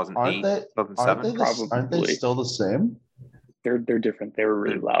 2008, 2007. Aren't they still the same? They're different. They were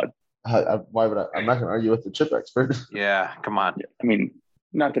really loud. Why would I? I'm not going to argue with the chip expert. Yeah, come on. Yeah, I mean,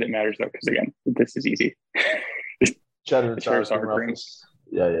 not that it matters though, because again, this is easy. Cheddar and sour cream.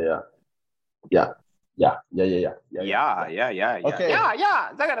 Yeah. Okay. All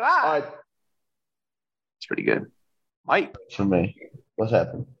right. It's pretty good. Mike. For me. What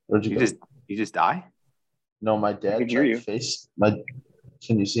happened? Where'd you go? You just die? No, my dad tried to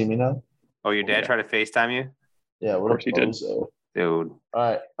Can you see me now? Oh, your dad tried to FaceTime you? Yeah, what he did. Dude.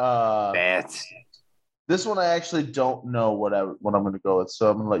 All right. This one I actually don't know what I'm going to go with, so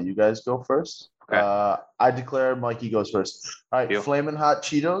I'm going to let you guys go first. Okay. I declare Mikey goes first. All right, Flamin' Hot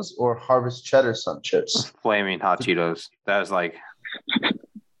Cheetos or Harvest Cheddar Sun Chips? Flaming Hot Cheetos. That was like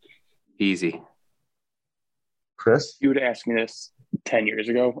easy. Chris? If you would have asked me this 10 years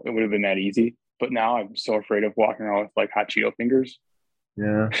ago, it would have been that easy. But now I'm so afraid of walking around with like hot Cheeto fingers.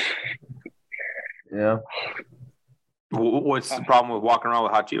 Yeah. Yeah. What's the problem with walking around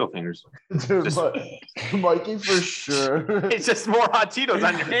with hot Cheeto fingers? Dude, Mikey, for sure. It's just more hot Cheetos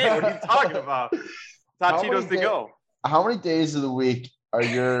on your hand. What are you talking about? It's hot Cheetos to go. How many days of the week are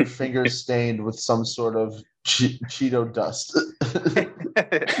your fingers stained with some sort of Cheeto dust?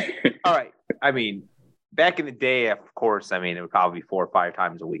 All right. I mean, back in the day, of course, it would probably be 4 or 5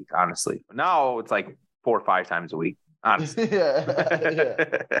 times a week, honestly. But now it's like 4 or 5 times a week, honestly.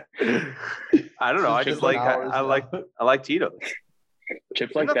 Yeah. I don't know. I just like Cheetos.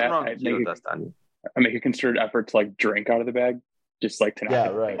 Chips like that. I make a concerted effort to like drink out of the bag, just like to not. Yeah,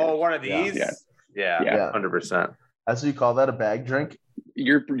 right. Oh, one of these. Yeah. 100%. That's what you call that, a bag drink?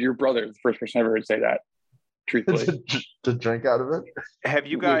 Your brother is the first person I ever heard say that. Truthfully, to drink out of it. Have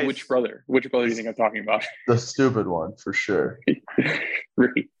you guys? Which brother? Which brother do you think I'm talking about? The stupid one, for sure.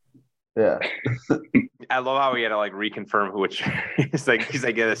 Ricky. Yeah. I love how he had to like reconfirm which. he's like,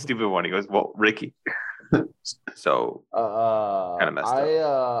 yeah, the stupid one. He goes, well, Ricky. So kind of messed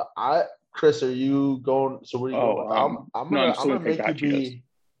up. Chris, are you going? So what are you going? I'm gonna make you be.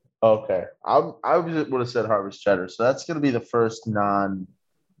 Okay, I would have said Harvest Cheddar. So that's gonna be the first non-sweep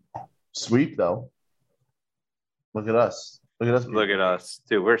though. Look at us. Look at us,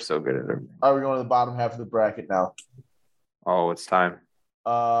 dude. We're so good at everything. All right, we're going to the bottom half of the bracket now. Oh, it's time.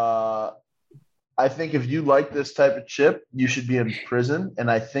 I think if you like this type of chip, you should be in prison.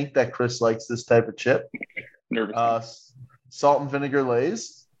 And I think that Chris likes this type of chip. Salt and vinegar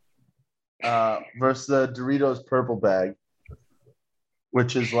Lay's versus the Doritos purple bag,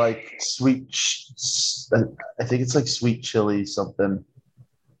 which is like sweet. I think it's like sweet chili something.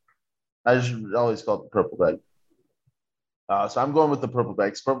 I just always call it the purple bag. So I'm going with the purple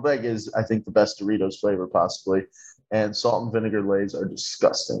bag. Purple bag is, I think, the best Doritos flavor possibly. And salt and vinegar Lay's are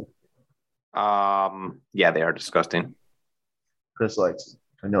disgusting. Yeah, they are disgusting. Chris likes them.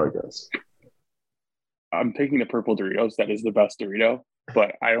 I know he does. I'm picking the purple Doritos. That is the best Dorito,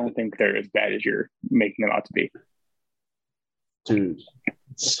 but I don't think they're as bad as you're making them out to be. Dude,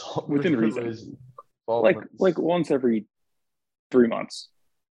 within reason. Like once every 3 months.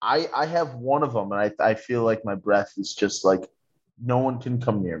 I have one of them, and I feel like my breath is just like no one can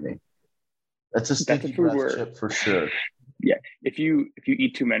come near me. That's a stinky breath chip for sure. Yeah, if you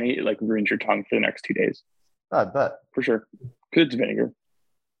eat too many, it like ruins your tongue for the next 2 days. I bet for sure. Because it's vinegar.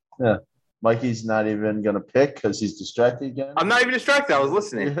 Yeah, Mikey's not even gonna pick because he's distracted again. I'm not even distracted. I was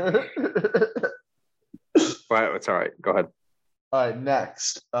listening. But it's all right. Go ahead. All right,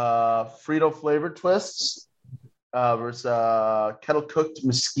 next, Frito flavored twists. Versus kettle cooked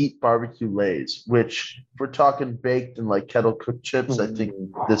mesquite barbecue Lay's, which if we're talking baked and like kettle cooked chips, I think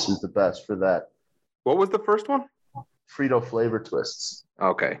this is the best for that. What was the first one? Frito flavor twists.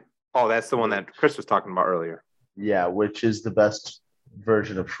 Okay. Oh, that's the one that Chris was talking about earlier. Yeah, which is the best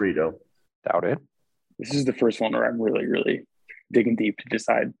version of Frito. Doubt it. This is the first one where I'm really, really digging deep to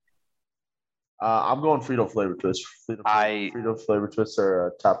decide. I'm going Frito flavor twists. Frito flavor twists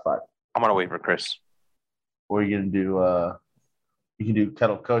are top 5. I'm gonna wait for Chris. Or are you gonna do? You can do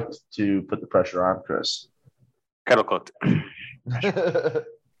kettle cooked to put the pressure on, Chris. Kettle cooked. It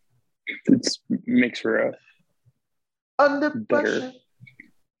makes for a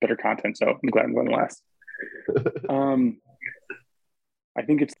better content. So I'm glad I'm going last. I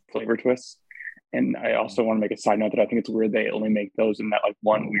think it's flavor twists. And I also want to make a side note that I think it's weird they only make those in that like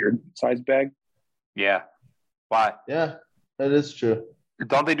one weird size bag. Yeah. Why? Yeah, that is true.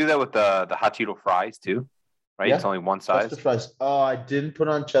 Don't they do that with the hot Cheeto fries too? Right? Yeah. It's only one size. Chester fries. Oh, I didn't put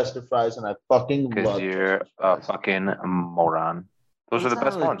on Chester fries, and I fucking love Because you're a fucking moron. Those are the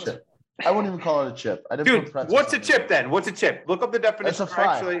best ones. I wouldn't even call it a chip. I didn't Dude, put what's a chip then? What's a chip? Look up the definition. That's a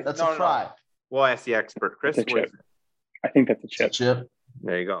fry. Actually, that's a fry. No. We'll ask the expert. Chris, that's a chip. I think that's a chip. It's a chip.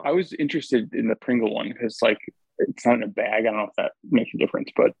 There you go. I was interested in the Pringle one because like it's not in a bag. I don't know if that makes a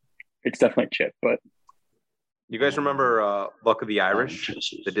difference, but it's definitely a chip. But you guys remember Luck of the Irish,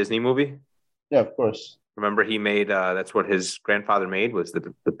 the Disney movie? Yeah, of course. Remember he made that's what his grandfather made was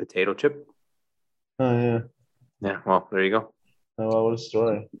the potato chip. Oh yeah. Yeah. Well, there you go. Oh, well, what a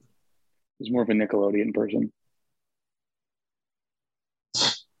story. He's more of a Nickelodeon person.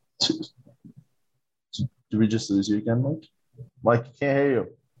 Did we just lose you again, Mike? Mike, I can't hear you.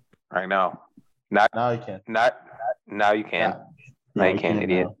 I know. Now you can. Now you can. Now you can,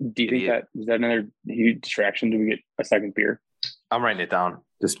 idiot. Do you think that is that another huge distraction? Do we get a second beer? I'm writing it down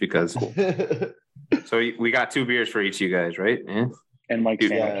just because. So we got 2 beers for each of you guys, right? Yeah. And Mike's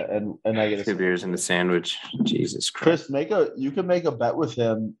sandwich. Yeah, and I get 2 beers and the sandwich. Jesus Christ. Chris, you can make a bet with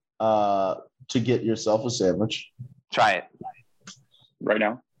him to get yourself a sandwich. Try it. Right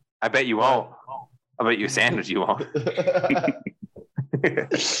now? I bet you won't. I bet you a sandwich you won't.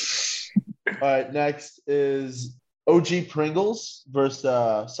 All right, next is OG Pringles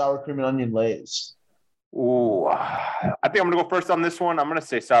versus sour cream and onion Lay's. Ooh, I think I'm gonna go first on this one. I'm gonna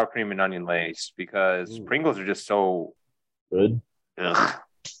say sour cream and onion Lay's because Pringles are just so good,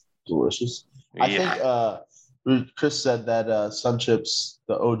 delicious. Yeah. I think Chris said that Sun Chips,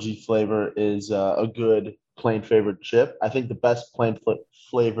 the OG flavor, is a good plain flavored chip. I think the best plain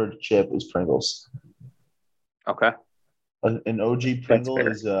flavored chip is Pringles. Okay. An OG Pringle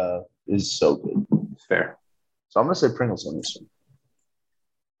is so good. Fair. So I'm gonna say Pringles on this one.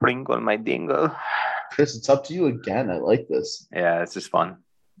 Pringle, my dingle. Chris, it's up to you again. I like this. Yeah, it's just fun.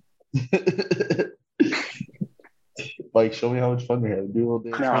 Mike, show me how much fun we had. Do a little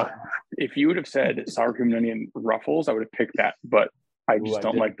dance. Now, if you would have said sour cream and onion Ruffles, I would have picked that. But I just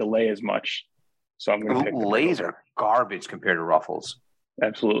don't like the Lay as much. So I'm going to pick Lays are garbage compared to Ruffles.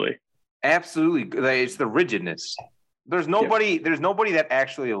 Absolutely. It's the rigidness. There's nobody that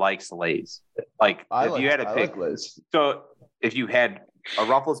actually likes Lays. Like you had to pick Lays. So if you had a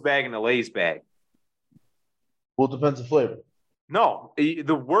Ruffles bag and a Lays bag. Well, it depends on flavor. No,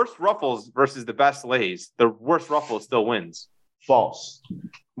 the worst Ruffles versus the best Lays, the worst Ruffles still wins. False.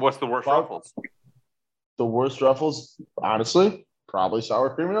 What's the worst Ruffles? The worst Ruffles, honestly, probably sour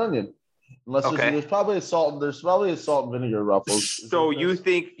cream and onion. Unless there's probably a salt and vinegar Ruffles. So you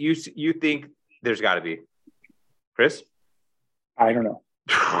think there's got to be, Chris? I don't know.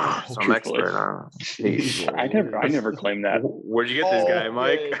 Some expert. I never claimed that. Where'd you get this guy,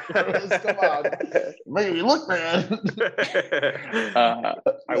 Mike? Chris, come on, man, you look, man.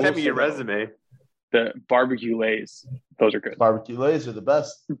 Send me your resume. The barbecue Lays, those are good. Barbecue Lays are the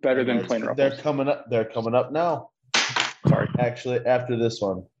best. Better than plain Ruffles. They're coming up now. Sorry. Actually, after this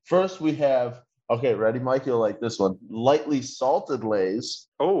one. First, we have. Okay, ready, Mike? You'll like this one. Lightly salted Lays.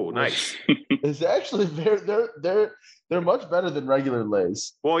 Oh, nice. It's actually they're much better than regular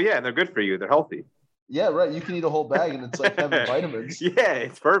Lays. Well, yeah, they're good for you. They're healthy. Yeah, right. You can eat a whole bag and it's like having vitamins. Yeah,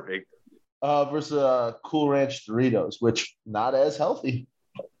 it's perfect. Versus Cool Ranch Doritos, which not as healthy.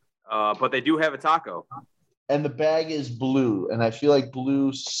 But they do have a taco. And the bag is blue, and I feel like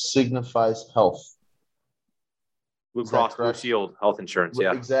blue signifies health. Blue Cross Blue Shield health insurance,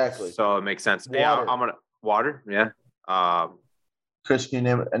 yeah. Exactly. So it makes sense. Water. Yeah, I'm gonna water, yeah. Chris, can you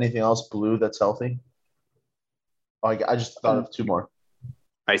name anything else blue that's healthy? Oh, I just thought of 2 more.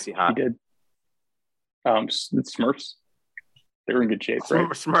 Icy hot. He did. The Smurfs. They were in good shape, right?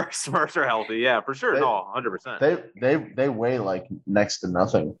 Smurfs are healthy, yeah, for sure. No, 100%. They weigh like next to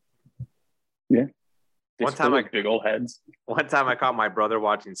nothing. Yeah. One time big old heads. One time I caught my brother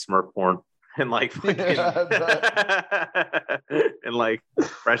watching Smurf porn in like in like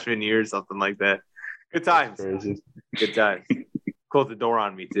freshman year or something like that. Good times. Good times. Closed the door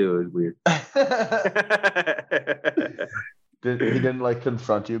on me too. It was weird. He didn't like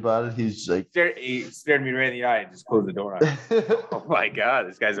confront you about it. He's like he stared me right in the eye and just closed the door on me. Oh my god,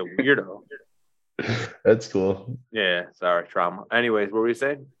 this guy's a weirdo. That's cool. Yeah, sorry, trauma. Anyways, what were you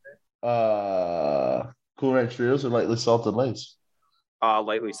saying? Cool Ranch Doritos or lightly salted Lays?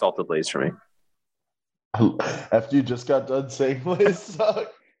 Lightly salted Lays for me. After you just got done saying Lays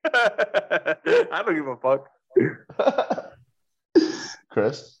suck. I don't give a fuck.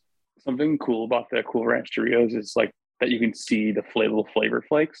 Chris? Something cool about the Cool Ranch Doritos is like that you can see the little flavor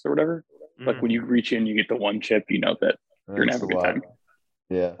flakes or whatever. Like when you reach in, you get the one chip, you know that you're gonna have a good time.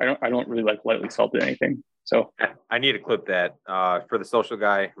 Yeah. I don't really like lightly salted anything. So I need to clip that for the social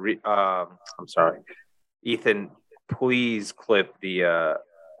guy. I'm sorry, Ethan. Please clip the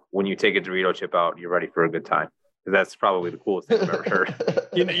when you take a Dorito chip out, you're ready for a good time. Because that's probably the coolest thing I've ever heard.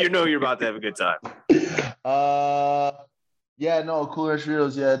 You know you're about to have a good time. Yeah, no, Cool Ranch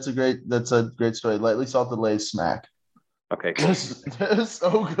Doritos. Yeah, that's a great story. Lightly salted Lay's smack. Okay, cool. They're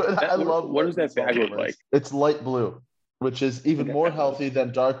so good. I love. What does that bag look like? It's light blue, which is even more healthy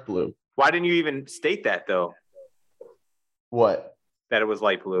than dark blue. Why didn't you even state that though? What? That it was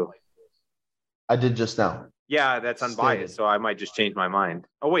light blue. I did just now. Yeah, that's unbiased, so I might just change my mind.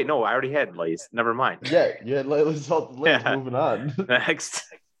 Oh wait, no, I already had Lay's. Never mind. Yeah, you had lightly salted Lay's. Yeah. Moving on. Next.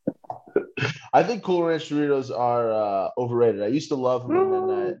 I think Cool Ranch Doritos are overrated. I used to love them, and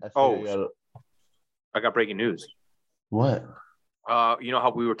then I figured I got breaking news. What? You know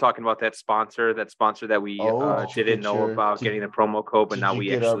how we were talking about that sponsor that we didn't know about getting the promo code, but now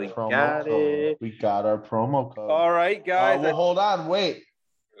we actually got it. We got our promo code. All right, guys. Well, hold on, wait,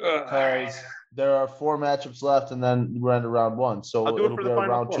 because there are 4 matchups left, and then we're into round 1. So I'll do it for the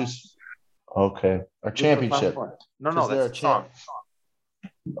final round 2. Okay, our championship. No, that's a song.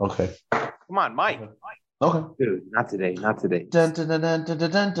 Okay. Come on, Mike. Okay. Dude, not today. Dun, dun, dun, dun, dun,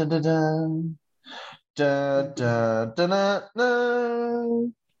 dun, dun, dun, dun. Dun, dun, dun,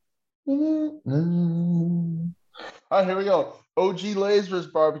 dun, dun. All right, here we go. OG Lay's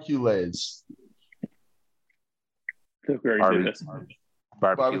versus barbecue Lay's.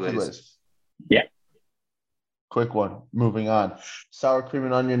 Barbecue Lay's. Yeah. Quick one. Moving on. Sour cream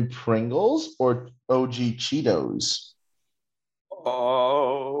and onion Pringles or OG Cheetos?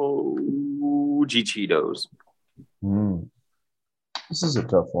 OG Cheetos. This is a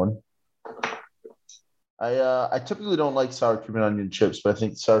tough one. I typically don't like sour cream and onion chips, but I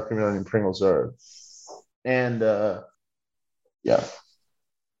think sour cream and onion Pringles are. And yeah.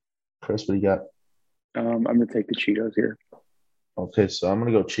 Chris, what do you got? I'm gonna take the Cheetos here. Okay, so I'm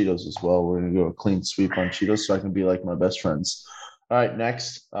gonna go Cheetos as well. We're gonna go a clean sweep on Cheetos so I can be like my best friends. All right,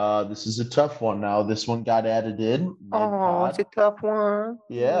 next. This is a tough one now. This one got added in. Oh, it's a tough one.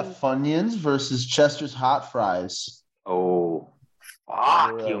 Yeah, Funyuns versus Chester's Hot Fries. Oh,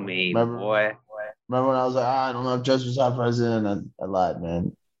 fuck you mean, boy. Remember when I was like, I don't have Chester's Hot Fries in? I lied,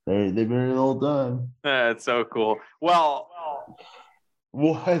 man. They've been in the whole time. That's so cool. Well,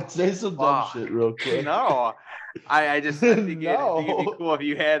 what? Say some dumb shit real quick. No. I think it'd be cool if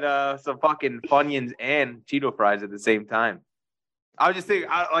you had some fucking Funyuns and Cheeto fries at the same time. I was just thinking,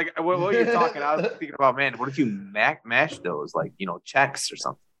 while you're talking, I was thinking about, man, what if you mash those, like, Chex or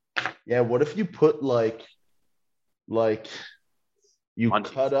something? Yeah, what if you put like you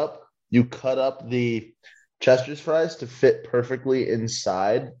cut up the Chester's fries to fit perfectly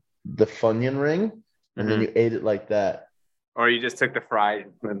inside the Funyun ring, and then you ate it like that. Or you just took the fry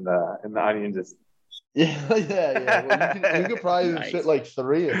and the onion just. Yeah. Well, you could probably fit like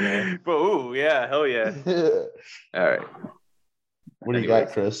 3 in there. But hell yeah. All right. What do you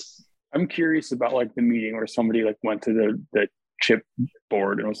got, Chris? I'm curious about like the meeting where somebody like went to the chip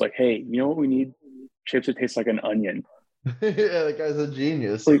board and was like, "Hey, you know what we need? Chips that taste like an onion." Yeah, that guy's a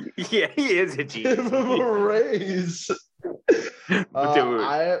genius. Yeah, he is a genius. Give him a raise.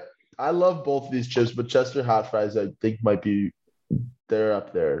 I love both of these chips, but Chester Hot Fries I think they're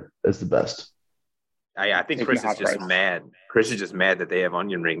up there as the best. I think Chris is just mad. Chris is just mad that they have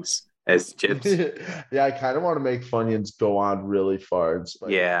onion rings as chips. Yeah, I kind of want to make Funyuns go on really far.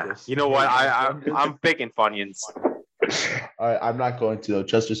 Yeah, you know what? I'm picking Funyuns. All right, I'm not going to though.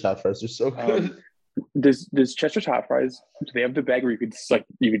 Chester's Hot Fries are so good. Does Chester's Hot Fries? Do they have the bag where you could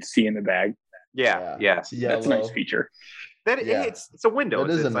see in the bag? Yeah. That's a nice feature. It's a window.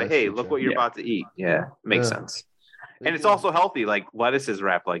 It's like, hey, look what you're about to eat. Yeah, makes sense. And it's also healthy. Like lettuce is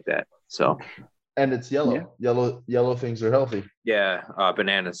wrapped like that. So. And it's yellow. Yeah. Yellow things are healthy. Yeah,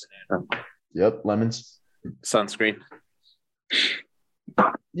 bananas. Yep, lemons. Sunscreen.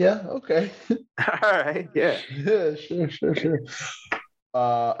 Yeah, okay. All right, yeah. Yeah, sure.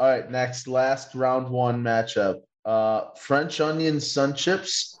 All right, last round 1 matchup. French onion sun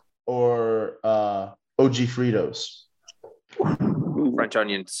chips or OG Fritos? French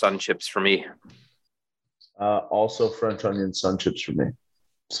onion sun chips for me. Also French onion sun chips for me.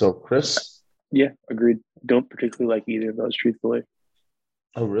 So, Chris? Yeah, agreed. Don't particularly like either of those, truthfully.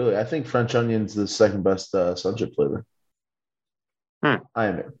 Oh, really? I think French onion's the second best sun chip flavor.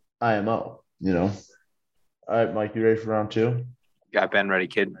 IMO, All right, Mike, you ready for round 2? Got Ben ready,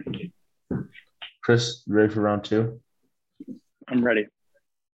 kid. Chris, you ready for round 2? I'm ready.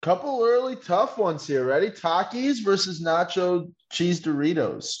 Couple early tough ones here. Ready? Takis versus nacho cheese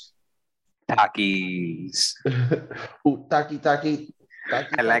Doritos. Takis. Ooh, taki.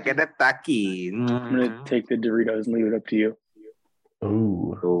 I like it at Takis. I'm gonna take the Doritos and leave it up to you.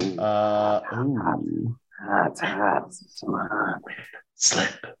 Ooh. Ooh. Hot.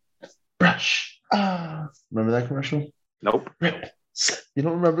 Slip. Brush. Remember that commercial? Nope. Rip. Slip. You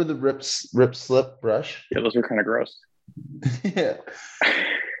don't remember the rip, slip, brush? Yeah, those are kind of gross. Yeah.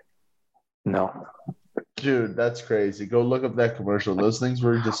 No. Dude, that's crazy. Go look up that commercial. Those things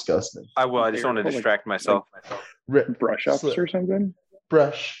were disgusting. I will. I just want to distract myself. Rip. Brush ups slip, or something.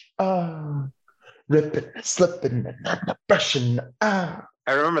 brush. Ripping, slipping, brushing. I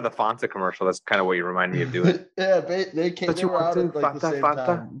remember the Fanta commercial. That's kind of what you remind me of doing. Yeah, they were out at like the same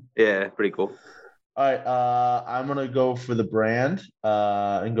time. Yeah, pretty cool. All right, I'm gonna go for the brand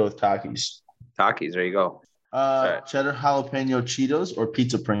and go with Takis. Takis, there you go. Cheddar jalapeno Cheetos or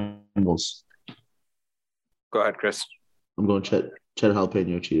pizza Pringles. Go ahead, Chris. I'm going cheddar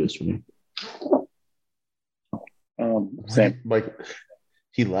jalapeno Cheetos for me. Same. Like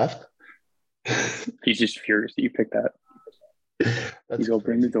he left. He's just furious that you picked that. He's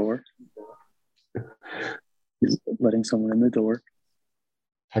opening the door. He's letting someone in the door.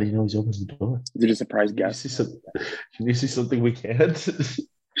 How do you know he's opening the door? Is it a surprise guest? Can you see something we can't?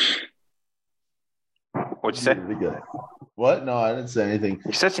 What'd you say? What? No, I didn't say anything.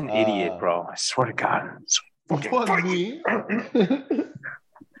 You're such an idiot, bro. I swear to God. What, me?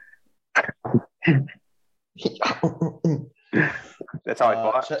 That's how I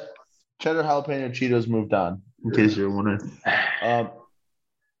thought. Cheddar jalapeno Cheetos moved on, in case you're wondering.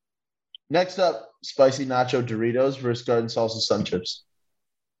 Next up, spicy nacho Doritos versus garden salsa sun chips.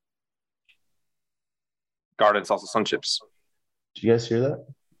 Garden salsa sun chips. Did you guys hear that?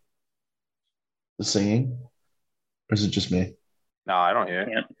 The singing? Or is it just me? No, I don't hear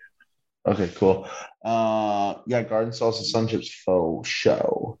it. Okay, cool. Yeah, garden salsa sun chips faux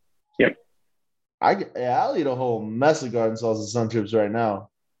show. Yep. I'll eat a whole mess of garden salsa sun chips right now.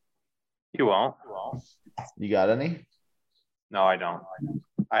 You won't. You got any? No, I don't.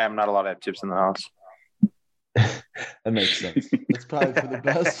 I am not allowed to have chips in the house. That makes sense. That's probably for the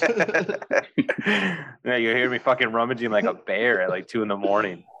best. Yeah, you hear me fucking rummaging like a bear at like 2 a.m.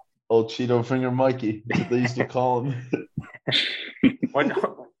 Old Cheeto Finger Mikey. That's what they used to call him.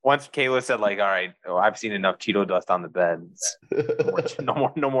 Once Kayla said, like, all right, I've seen enough Cheeto dust on the bed.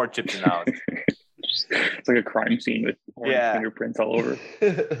 No more chips in the house. It's like a crime scene with orange fingerprints all over.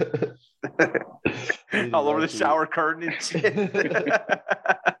 All over the shower curtain and shit.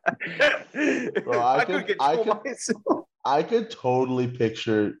 Bro, I could totally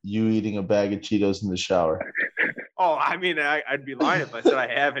picture you eating a bag of Cheetos in the shower. Oh, I mean, I'd be lying if I said I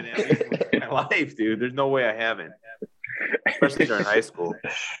haven't at least in my life, dude. There's no way I haven't. Especially during high school.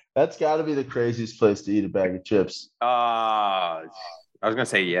 That's got to be the craziest place to eat a bag of chips. I was gonna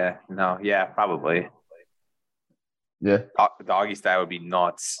say yeah. No, yeah, probably. Yeah. Doggy style would be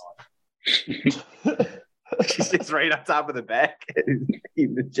nuts. She's just right on top of the bag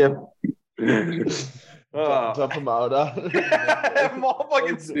eating the chip. Dump them out. Have them all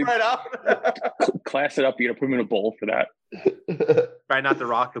fucking spread out. Class it up. You got to put them in a bowl for that. Try not to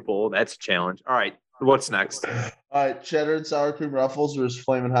rock the bowl. That's a challenge. All right. What's next? All right. Cheddar and sour cream Ruffles versus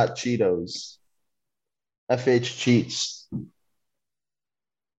Flamin' Hot Cheetos. FH cheats.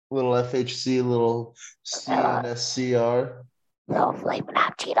 Little FHC, little CNSCR. Little Flamin'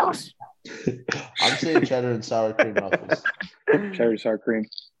 Hot Cheetos. I'm saying cheddar and sour cream Ruffles. Cheddar sour cream.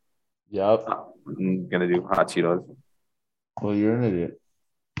 Yep. I'm going to do hot Cheetos. Well, you're an idiot.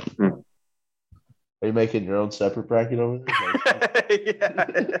 Are you making your own separate bracket over there?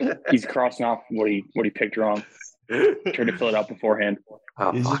 Yeah. He's crossing off what he picked wrong. Tried to fill it out beforehand.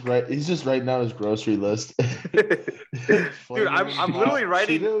 Oh, He's just writing down his grocery list. Dude, I'm literally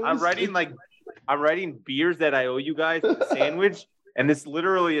writing. Cheetos? I'm writing beers that I owe you guys a sandwich, and this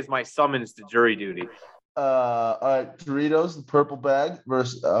literally is my summons to jury duty. All right, Doritos, the purple bag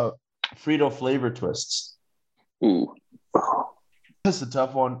versus Frito flavor twists. Ooh. That's a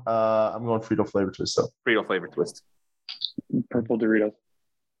tough one. I'm going Frito flavor twist though. Frito flavor twist. Purple Doritos.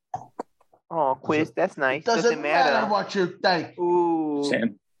 Oh, quiz, that's nice. Doesn't matter what you think. Ooh.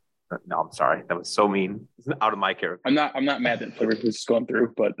 Sam. No, I'm sorry. That was so mean. It's out of my character. I'm not mad that flavor twist is going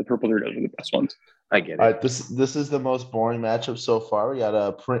through, but the purple Doritos are the best ones. I get it. All right, this is the most boring matchup so far. We got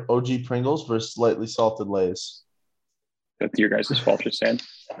OG Pringles versus slightly salted Lay's. That's your guys' fault, just saying.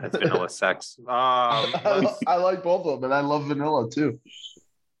 That's vanilla sex. I like both of them, and I love vanilla too.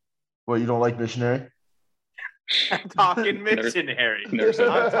 What, you don't like missionary? I'm talking missionary.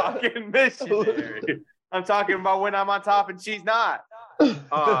 I'm talking missionary. I'm talking about when I'm on top and she's not.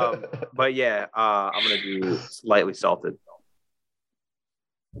 But yeah, I'm gonna do lightly salted.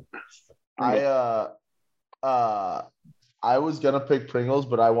 I was gonna pick Pringles,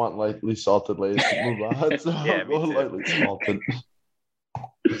 but I want lightly salted Lay's to move on. So Yeah, I'll me go too. lightly salted.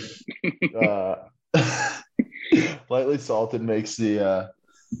 Lightly salted makes the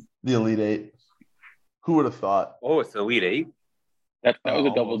Elite Eight. Who would have thought? Oh, it's the Elite Eight. That was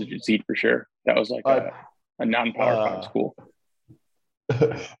a double-digit seed for sure. That was like a non-power five school.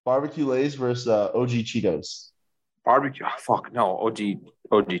 Barbecue Lay's versus OG Cheetos. Barbecue. Oh, fuck no. OG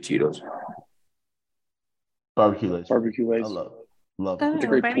Cheetos. Barbecue Lay's. Barbecue Lay's. I love Oh, it. It's a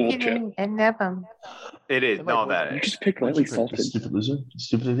great pool chip. I love them. It is. No, that You is. just picked Why'd lightly you pick salted. this stupid loser?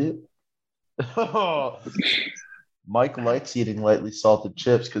 Stupid idiot. Mike likes eating lightly salted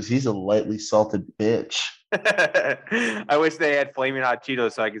chips because he's a lightly salted bitch. I wish they had Flaming Hot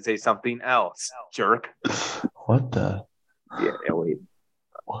Cheetos so I could say something else. Jerk. What the? Yeah, wait.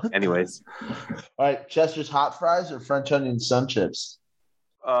 What? Anyways. All right, Chester's hot fries or French onion sun chips?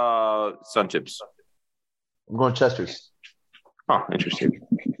 Sun chips. I'm going Chester's. Oh, interesting.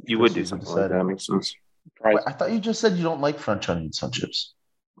 You would do something like that. That makes sense. Wait, I thought you just said you don't like French onion sun chips.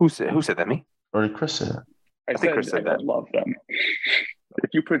 Who said that? Me? Or did Chris say that? I think Chris said I that. love them. If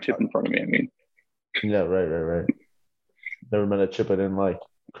you put a chip in front of me, I mean. Yeah, right. Never met a chip I didn't like.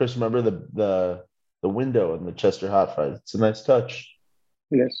 Chris, remember the window in the Chester hot fries? It's a nice touch.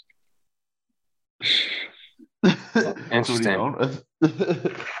 Yes. Interesting.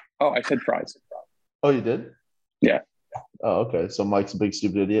 Oh, I said fries. Oh, you did? Yeah. Oh, okay. So Mike's a big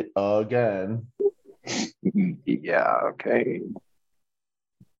stupid idiot again. Yeah, okay.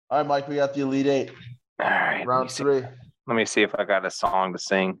 All right, Mike, we got the Elite Eight. All right. Round 3. Let me see if I got a song to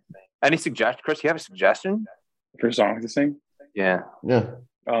sing. Any suggestion? Chris, you have a suggestion? For songs to sing? Yeah.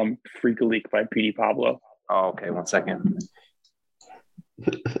 Freak a Leak by P.D. Pablo. Oh, okay. 1 second.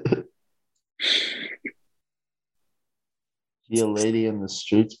 Be a lady in the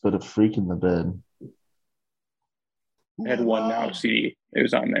streets, but a freak in the bed. I had one Now CD. It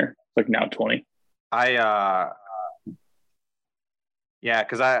was on there. It's like Now 20. Yeah,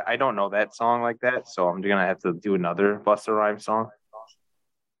 because I don't know that song like that, so I'm gonna have to do another Busta Rhymes song.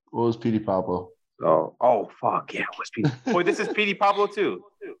 What was P.D. Pablo? Oh fuck yeah, what's P.D. Boy, this is P.D. Pablo too,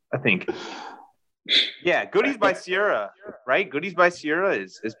 I think. Yeah, Goodies by Sierra, right? Goodies by Sierra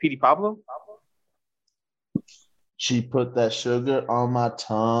is P.D. Pablo. She put that sugar on my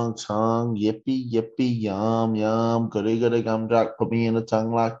tongue, yippee, yippee, yum, yum, goody, goody, gumdrop, put me in a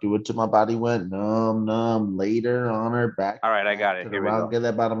tongue lock, do it till my body went numb, later on her back. All right, I got it. Here we go. Get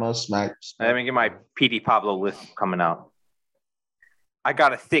that bottommost smack. Let me get my P.D. Pablo list coming out. I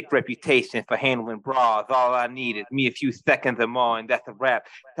got a thick reputation for handling bras. All I need is me a few seconds or more, and that's a wrap.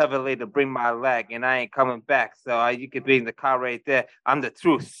 Tell the lady to bring my leg, and I ain't coming back. So you could be in the car right there. I'm the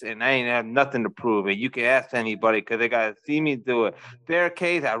truth, and I ain't have nothing to prove. And you can ask anybody because they got to see me do it.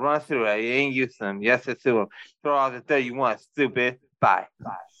 Barricades, I run through it. You ain't used to them. Yes, it's to them. Throw all the dirt you want, stupid. Bye.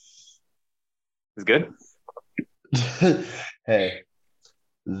 It's good? Hey,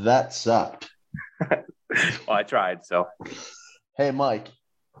 that sucked. Well, I tried, so. Hey, Mike,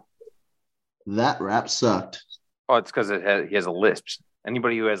 that rap sucked. Oh, it's because he has a lisp.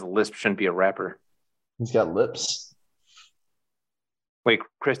 Anybody who has a lisp shouldn't be a rapper. He's got lips. Wait,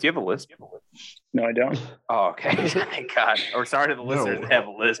 Chris, do you have a lisp? No, I don't. Oh, okay. Thank God. Or sorry to the listeners that have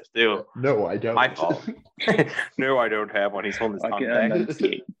a lisp, too. No, I don't. My fault. No, I don't have one. He's holding his tongue back.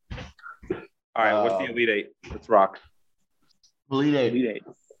 All right, what's the Elite Eight? Let's rock. Elite Eight.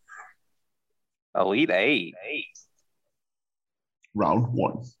 Elite Eight. Round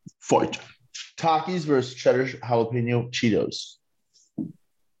 1. Fight. Takis versus cheddar jalapeno Cheetos.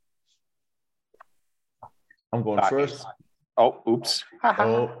 I'm going first. Oh, oops.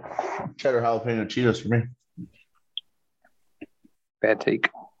 Cheddar jalapeno Cheetos for me. Bad take.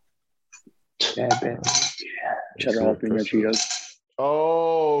 Bad. Cheddar jalapeno Cheetos.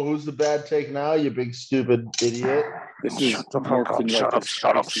 Oh, who's the bad take now, you big stupid idiot? This is morphed into like the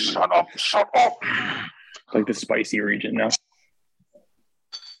spicy. Shut up. Like the spicy region now.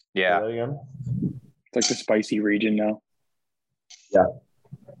 Yeah. It's like the spicy region now. Yep.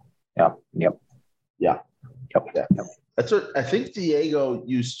 That's what I think Diego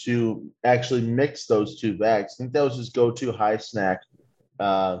used to actually mix those two bags. I think that was his go-to high snack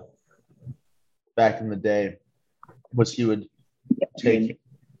back in the day. Was he would take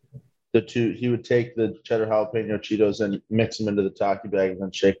the two, he would take the cheddar jalapeno Cheetos and mix them into the Taki bag and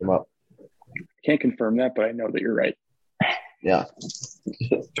then shake them up. Can't confirm that, but I know that you're right. Yeah.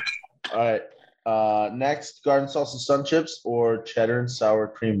 All right. Next, garden salsa sun chips or cheddar and sour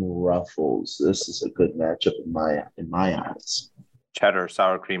cream ruffles. This is a good matchup in my eyes. cheddar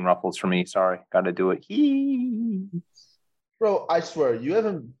sour cream ruffles for me. Sorry, got to do it. Bro, I swear you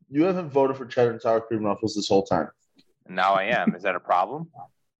haven't voted for cheddar and sour cream ruffles this whole time. Now I am. Is that a problem?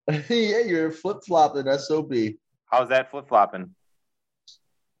 Yeah, you're flip flopping SOB. How's that flip flopping?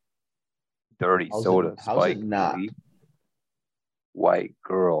 Dirty soda, how's it spike, not? tea. White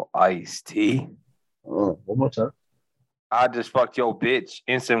girl, iced tea. Oh, one more time. I just fucked your bitch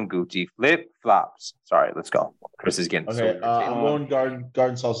in some Gucci flip flops. Sorry, let's go. Chris is getting so Okay, irritated. I'm going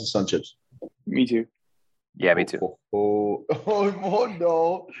garden salsa sun chips. Me too. Yeah, me too. Oh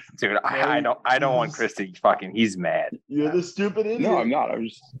no, Dude, I don't want Chris to fucking. He's mad. you're the stupid idiot. No, I'm not. I'm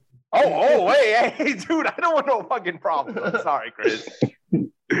just. Oh, wait, hey, dude, I don't want no fucking problem. I'm sorry, Chris.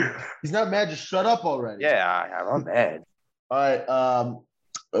 He's not mad. Just shut up already. Yeah, I'm mad. All right.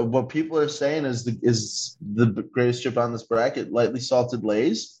 What people are saying is the greatest chip on this bracket: lightly salted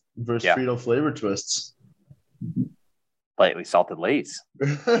Lay's versus Frito flavor twists. Lightly salted Lay's.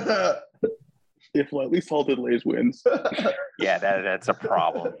 If lightly salted Lay's wins. Yeah, that's a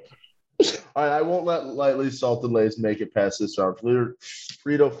problem. All right, I won't let lightly salted Lay's make it past this round.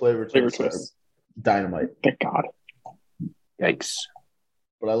 Frito flavor twists. Dynamite. Thank God. Yikes.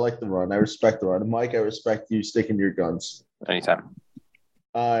 But I like the run. I respect the run. Mike, I respect you sticking to your guns. Anytime.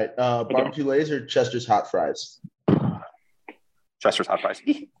 All right. Barbecue Lay's or Chester's hot fries? Chester's hot fries.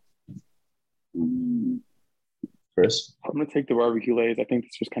 Chris? I'm going to take the barbecue Lay's. I think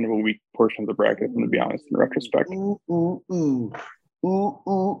this was kind of a weak portion of the bracket, I'm going to be honest, in retrospect. Ooh.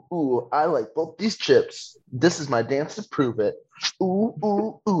 I like both these chips. This is my dance to prove it.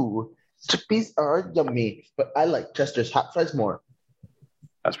 Ooh. Chippies are yummy, but I like Chester's hot fries more.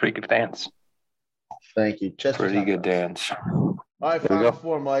 That's pretty good dance. Thank you. Chester's pretty good dance. All right, Final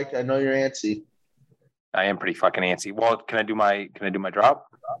Four, Mike. I know you're antsy. I am pretty fucking antsy. Well, can I do my drop?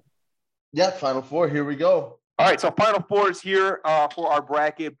 Yeah, Final Four. Here we go. All right, so Final Four is here for our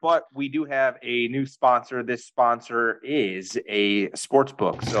bracket, but we do have a new sponsor. This sponsor is a sports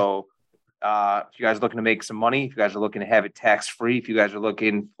book. So if you guys are looking to make some money, if you guys are looking to have it tax-free, if you guys are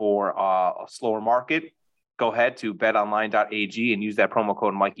looking for a slower market, go ahead to betonline.ag and use that promo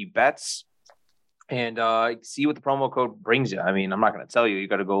code MikeyBets. And see what the promo code brings you. I mean, I'm not going to tell you. You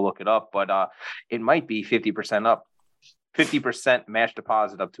got to go look it up. But it might be 50% up, 50% match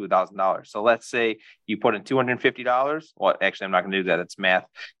deposit up to $1,000. So let's say you put in $250. Well, actually, I'm not going to do that. That's math.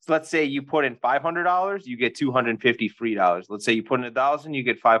 So let's say you put in $500. You get $250 free dollars. Let's say you put in $1,000. You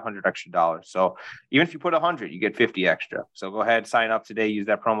get 500 extra dollars. So even if you put 100, you get 50 extra. So go ahead, sign up today. Use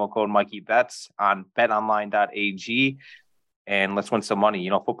that promo code MikeyBets on betonline.ag. And let's win some money.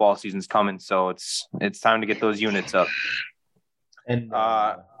 You know, football season's coming, so it's time to get those units up. And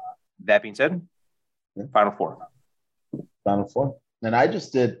that being said, Final Four. And I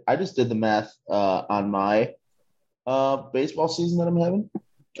just did the math on my baseball season that I'm having.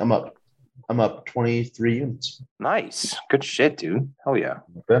 I'm up 23 units. Nice, good shit, dude. Hell yeah.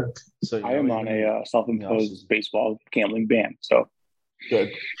 Okay. So I am on a self-imposed baseball gambling ban. So good.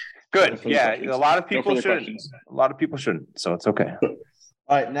 Yeah, a lot of people shouldn't. A lot of people shouldn't. So it's okay. All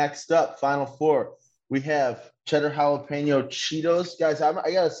right, next up, Final Four. We have cheddar jalapeno Cheetos. Guys, I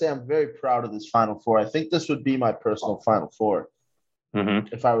got to say I'm very proud of this Final Four. I think this would be my personal Final Four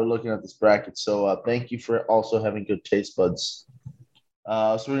if I were looking at this bracket. So thank you for also having good taste buds.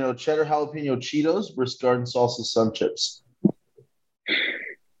 So we know cheddar jalapeno Cheetos versus garden salsa sun chips.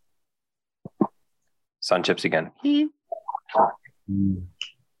 Sun chips again.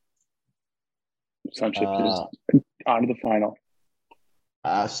 Sun chips is on to the final.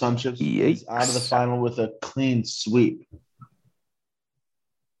 Sun chips is out of the final with a clean sweep.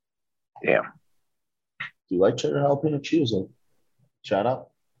 Damn. Do you like cheddar jalapeno Cheetos? Shout out.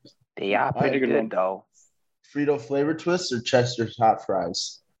 They are pretty good though. Frito flavor twists or Chester's hot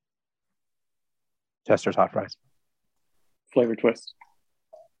fries? Chester's hot fries. Flavor twist.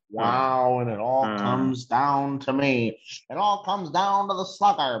 Wow, and it all comes down to me. It all comes down to the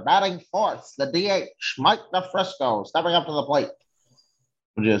slugger, batting fourth, the DH, Mike DeFrisco, stepping up to the plate.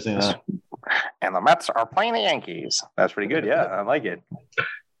 What did you say that? And the Mets are playing the Yankees. That's pretty good. Yeah, I like it.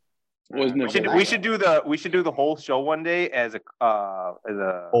 We should do the whole show one day as a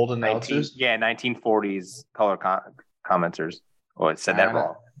old announcers. 1940s color commenters. Oh, it said that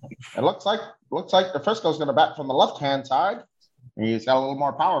wrong. It looks like DeFrisco's going to bat from the left-hand side. He's got a little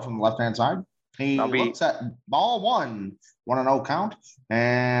more power from the left-hand side. He looks at ball 1-0 count,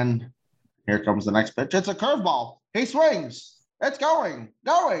 and here comes the next pitch. It's a curveball. He swings. It's going,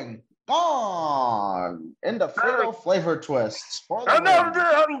 gone. Into Frito flavor twists.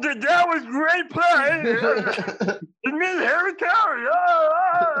 That was great play. It means Harry Carey.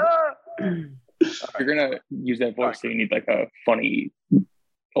 you're gonna use that voice, so you need like a funny,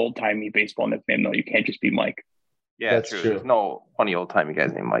 old-timey baseball nickname. No, you can't just be Mike. Yeah, That's true. true. There's no funny old timey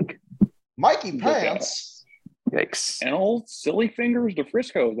guys named Mike. Mikey Like, Pants. Yikes. And old silly fingers to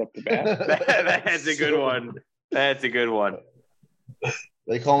Frisco's up the bat. That's a good one. That's a good one.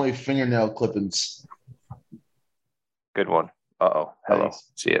 They call me fingernail clippings. Good one. Uh-oh. Hello.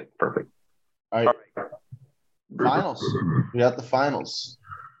 Thanks. See it. Perfect. All right. Finals. We got the finals.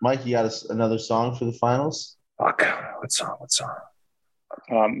 Mike, you got another song for the finals? Fuck. What song?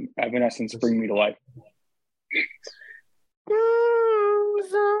 Evanescence, Bring Me to Life.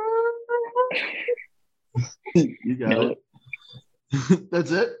 You got Nailed it.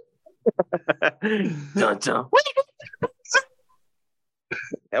 That's it? Dun, dun.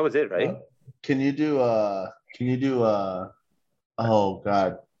 That was it, right? Can you do oh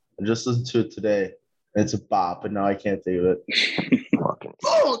God. I just listened to it today. It's a bop, but now I can't think of it. Fucking.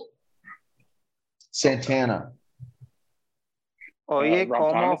 Santana. Oh, yeah,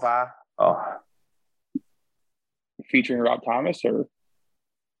 Rob como Thomas? va? Oh, Featuring Rob Thomas or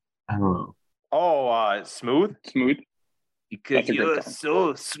I don't know. oh, Smooth? Smooth. Because That's a great you're song.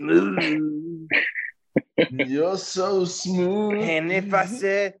 so smooth. You're so smooth. And if I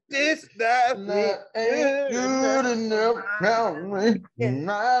said this, that That ain't good enough. My life. Hey,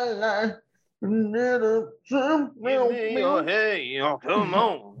 come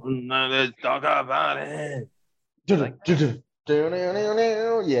on. Let's talk about it.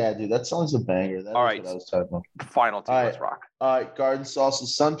 Yeah, dude, that song's a banger. That All is right. what I was talking about. Final two, All let's right. rock. All right, garden salsa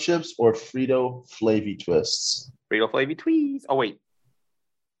sun chips or Frito Flavy twists. Frito Flavy Tweez. Oh, wait.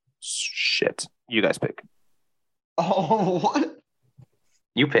 Shit. You guys pick. Oh, what?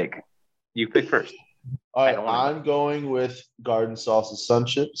 You pick. You pick first. All I right, don't wanna I'm going with garden salsa sun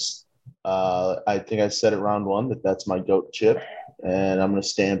chips. I think I said it round one that that's my goat chip, and I'm going to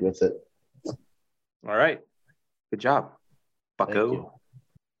stand with it. All right. Good job, Thank bucko.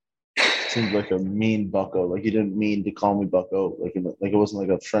 you. Seemed like a mean bucko. Like you didn't mean to call me bucko. Like it wasn't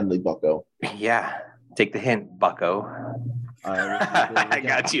like a friendly bucko. Yeah. Take the hint, bucko. I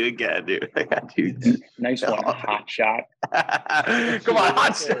got you again, dude. I got you. Nice one, hot shot. Come on,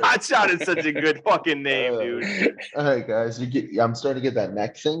 hot shot is such a good fucking name, dude. All right, guys. I'm starting to get that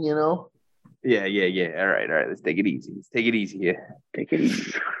neck thing, you know? Yeah. All right. Let's take it easy. Here. Take it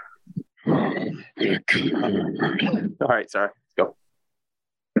easy. All right, sorry. Let's go.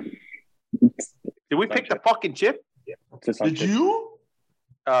 Did we pick the fucking chip? Did you?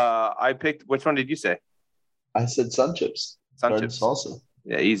 I picked. Which one did you say? I said sun chips. Sun Garden chips. salsa.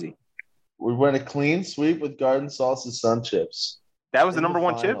 Yeah, easy. We went a clean sweep with garden salsa sun chips. That was the In number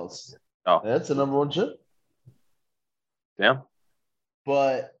one chip? finals. Oh. That's the number one chip. Damn.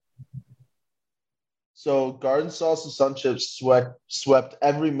 But so garden salsa sun chips swept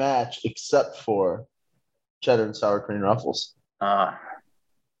every match except for cheddar and sour cream ruffles.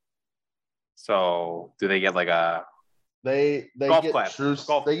 So do they get like a They Golf get clap. true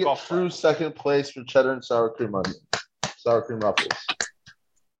Golf- they get golf true clap. second place for cheddar and sour cream ruffles.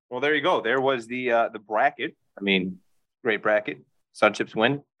 Well, there you go. There was the bracket. I mean, great bracket. Sun Chips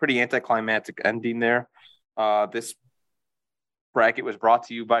win. Pretty anticlimactic ending there. This bracket was brought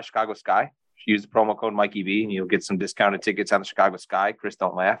to you by Chicago Sky. Use the promo code Mikey B and you'll get some discounted tickets on the Chicago Sky. Chris,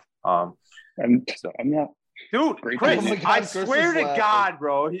 don't laugh. I'm not. Dude, Great Chris, Oh my God, I Chris swear is to laughing. God,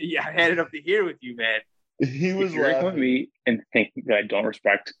 bro. Yeah, I had it up to here with you, man. He was If you're with laughing. me and think that I don't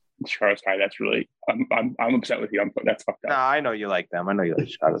respect Chicago Sky, that's really I'm upset with you. That's fucked No, up. I know you like them. I know you like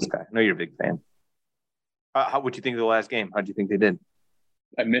Chicago Sky. I know you're a big fan. How would you think of the last game? How'd you think they did?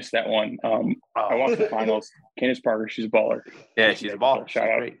 I missed that one. I watched the finals. Candace Parker, she's a baller. Yeah, she's a baller. Shout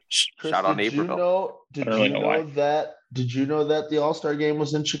out. Chris, Shout out did you Naperville. know? Did I don't really you know know why. that? Did you know that the All Star game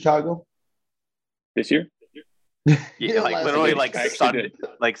was in Chicago? This year? Yeah, like last literally game. like I actually Sunday, did.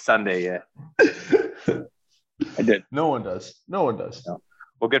 like Sunday. Yeah. I did. No one does. No.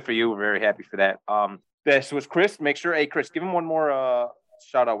 Well, good for you. We're very happy for that. This was Chris. Make sure, hey Chris, give him one more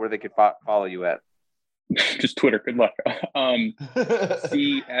shout out where they could follow you at. Just Twitter. Good luck.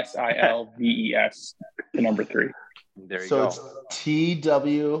 CSILVES, the number 3. There you So go. it's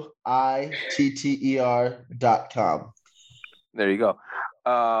TWITTER.com. There you go.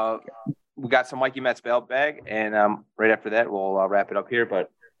 We got some Mikey Betts mailbag, and right after that, we'll wrap it up here. But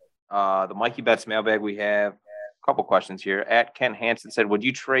the Mikey Betts mailbag, we have a couple questions here. At Ken Hansen said, "Would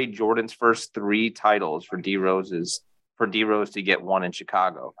you trade Jordan's first 3 titles for D Rose to get one in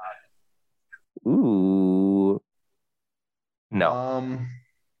Chicago?" Ooh, no.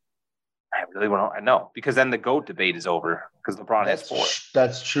 I really want to know because then the GOAT debate is over because LeBron has 4.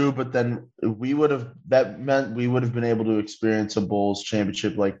 That's true, but then that meant we would have been able to experience a Bulls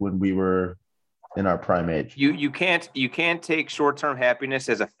championship like when we were in our prime age. You can't take short-term happiness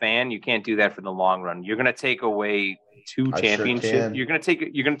as a fan. You can't do that for the long run. You're gonna take away two championships. Sure you're gonna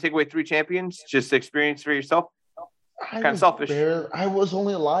take away 3 champions just to experience for yourself. Kind of selfish. I was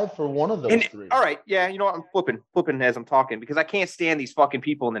only alive for one of those 3. All right, yeah, you know what? I'm flipping as I'm talking because I can't stand these fucking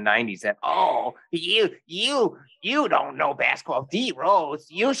people in the '90s that you don't know basketball. D Rose,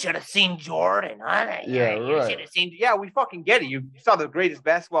 you should have seen Jordan. Huh? Yeah, you right. should have seen. Yeah, we fucking get it. You saw the greatest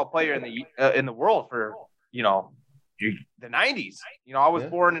basketball player in the world for the '90s. I was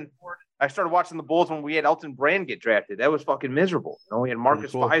born and I started watching the Bulls when we had Elton Brand get drafted. That was fucking miserable. We had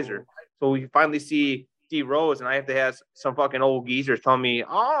Marcus Fizer, so we finally see D Rose, and I have to have some fucking old geezers tell me,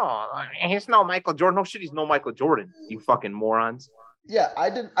 "Oh, he's no Michael Jordan." No shit, he's no Michael Jordan. You fucking morons. Yeah, I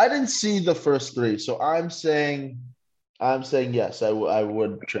didn't see the first 3, so I'm saying yes, I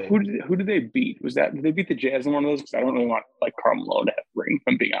would trade. Who did they beat? Did they beat the Jazz in one of those? Because I don't really want Karl Malone to have a ring, if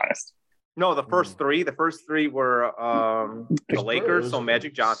I'm being honest. No, the first 3. The first 3 were the Lakers, so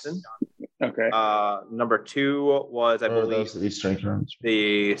Magic Johnson. Okay. Number 2 was, I believe, the Eastern Conference.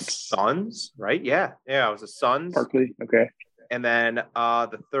 The Suns, right? Yeah, it was the Suns. Barkley. Okay. And then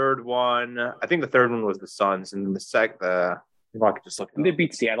the third one, I think the third one was the Suns, and I could just look. Did they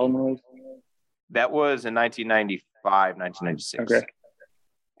beat Seattle in those? That was in 1995, 1996. Okay.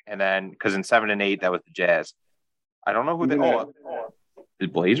 And then, because in 7 and 8, that was the Jazz. I don't know who the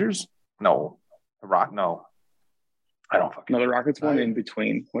Blazers? No. The Rock? No. I don't fucking know. The Rockets won in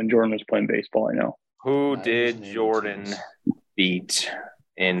between when Jordan was playing baseball, I know. Who did Jordan beat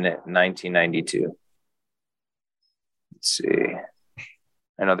in 1992? Let's see.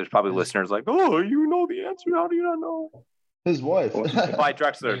 I know there's probably listeners like, oh, you know the answer. How do you not know? His wife. Clyde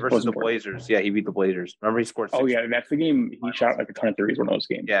Drexler versus the Blazers. Yeah, he beat the Blazers. Remember, he scored 6. Oh, yeah, that's the game. He shot like a ton of threes one of those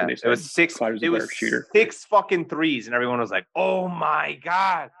games. Yeah, it was 6. It was shooter. 6 fucking threes, and everyone was like, oh, my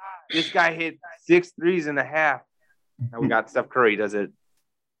God. This guy hit 6 threes in a half. And we got Steph Curry does it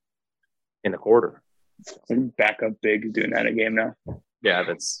in a quarter. Backup big doing that in a game now. Yeah,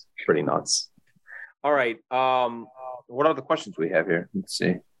 that's pretty nuts. All right. What other questions we have here? Let's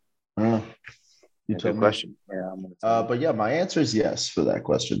see. You took question. Yeah. But yeah, my answer is yes for that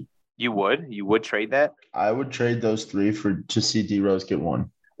question. You would trade that? I would trade those 3 to see D Rose get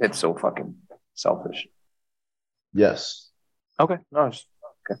 1. It's so fucking selfish. Yes. Okay. No. Okay.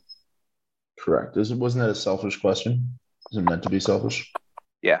 Correct. Wasn't that a selfish question? Was it meant to be selfish?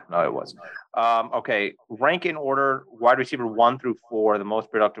 Yeah, no, it wasn't. Okay, rank in order wide receiver 1 through 4, the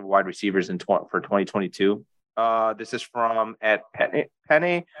most productive wide receivers for 2022. This is from at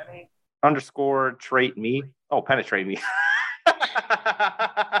Penny _ trait me. Oh, penetrate me.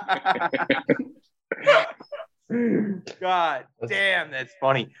 God damn, that's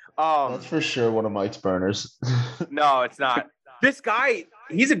funny. That's for sure one of Mike's burners. No, it's not. This guy,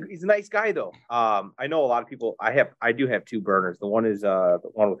 he's a nice guy though. I know a lot of people. I do have 2 burners. The one is the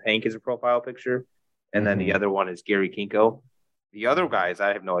one with Hank as a profile picture, and then the other one is Gary Kinko. The other guys,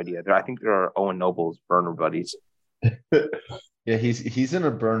 I have no idea. I think there are Owen Noble's burner buddies. Yeah, he's in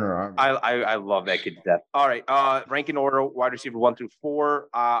a burner army. I love that kid to death. All right, rank in order, wide receiver 1 through 4.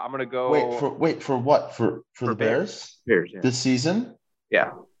 I'm gonna go. Wait for what? For the Bears? Bears, yeah. This season?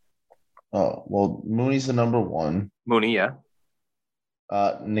 Yeah. Oh well, Mooney's the number 1. Mooney, yeah.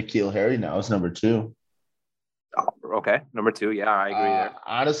 N'Keal Harry now is number 2. Oh, okay, number 2. Yeah, I agree there.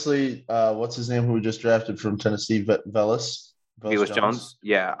 Honestly, what's his name? Who we just drafted from Tennessee? Velus Jones.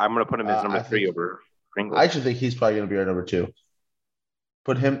 Yeah, I'm gonna put him as number 3 over Pringle. I actually think he's probably gonna be our number 2.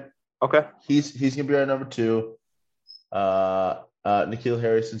 Put him. Okay. He's gonna be our number 2. N'Keal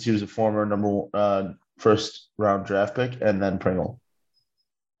Harry, since he was a former number 1st round draft pick, and then Pringle.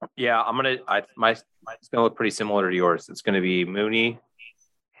 Yeah, my it's gonna look pretty similar to yours. It's gonna be Mooney,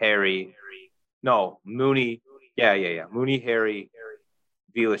 Harry. No, Mooney. Yeah. Mooney, Harry,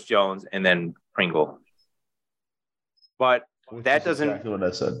 Velus Jones, and then Pringle. But that doesn't. Exactly what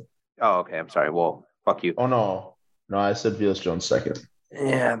I said. Oh, okay. I'm sorry. Well, fuck you. Oh no, I said Velus Jones 2nd.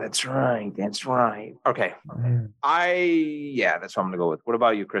 Yeah, that's right. Okay. That's what I'm gonna go with. What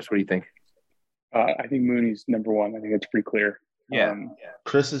about you, Chris? What do you think? I think Mooney's number 1. I think it's pretty clear. Yeah.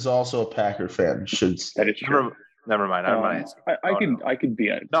 Chris is also a Packer fan. That is true. Never mind. I'm not answering. I could be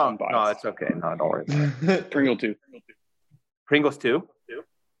a no, it's okay. No, don't worry. Pringle 2. Pringles 2.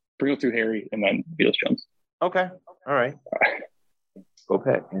 Pringle 2, Harry, and then Velus Jones. Okay. All right. Go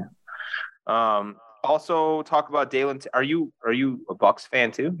Pack. Yeah. Also talk about Dalen. Are you a Bucks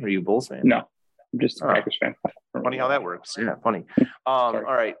fan too? Are you a Bulls fan? No, I'm just a Packers fan. Funny how that works. Yeah, funny. All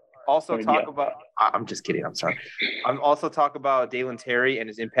right. Also talk about. I'm just kidding. I'm sorry. I'm also talk about Dalen Terry and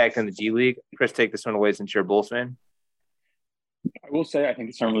his impact on the G League. Chris, take this one away since you're a Bulls fan. I will say I think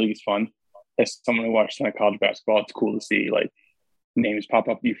the summer league is fun. as someone who watched like college basketball, it's cool to see like names pop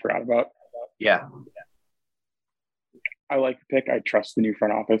up you forgot about. Yeah. I like the pick. I trust the new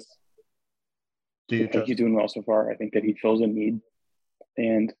front office. Do you I think trust? he's doing well so far. I think that he fills a need,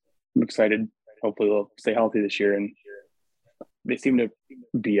 and I'm excited. Hopefully, they'll stay healthy this year, and they seem to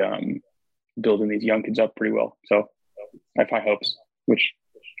be building these young kids up pretty well. So I have high hopes, which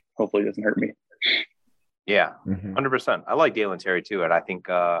hopefully doesn't hurt me. Yeah, Mhm. 100%. I like Dalen Terry too, and I think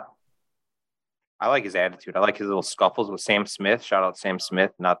I like his attitude. I like his little scuffles with Sam Smith. Shout out Sam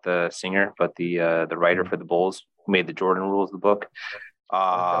Smith, not the singer, but the writer for the Bulls who made the Jordan Rules, the book. I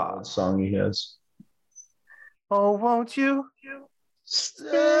like that one song he has. Oh, won't you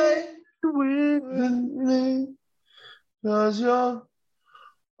Stay with with me, 'cause you're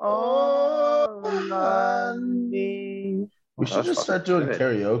all I need. We should just start doing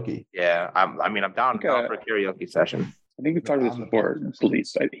karaoke. Yeah, I'm down for a karaoke session. I think we've talked about this before.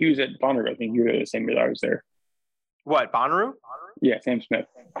 Police. He was at Bonnaroo. I think you were the same year that I was there. What, Bonnaroo? Yeah, Sam Smith.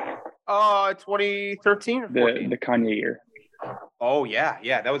 2013 or 14? The Kanye year. Oh,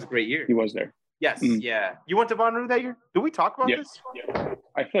 yeah. That was a great year. He was there. Yes, yeah. You went to Bonnaroo that year? Did we talk about this? Yeah.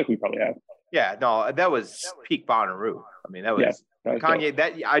 I feel like we probably have. Yeah, no, that was peak Bonnaroo. I mean, that was Kanye.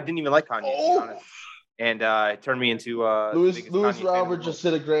 That I didn't even like Kanye, to be honest. And it turned me into Louis Robert just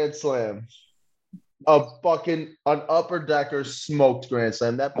hit a grand slam. An upper decker smoked grand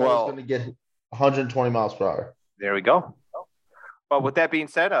slam. That ball is going to get 120 miles per hour. There we go. Well, with that being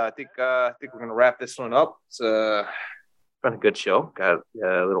said, I think we're going to wrap this one up. It's been a good show. Got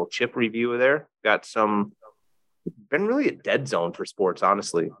a little chip review there. Got been really a dead zone for sports,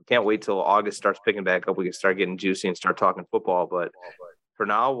 honestly. Can't wait till August starts picking back up. We can start getting juicy and start talking football. But for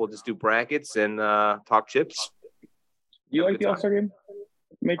now, we'll just do brackets and talk chips. You like the All-Star game?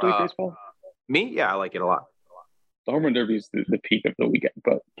 Major League Baseball? Me? Yeah, I like it a lot. The home run derby is the peak of the weekend,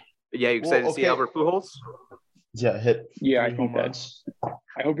 but yeah, you excited to see Albert Pujols? Yeah, hit. Yeah, I think that's.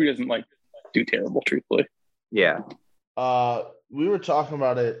 I hope he doesn't do terrible. Truthfully. Yeah. We were talking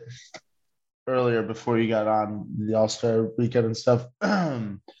about it earlier before you got on the All-Star weekend and stuff.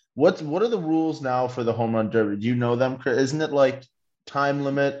 What are the rules now for the home run derby? Do you know them, Chris? Isn't it like time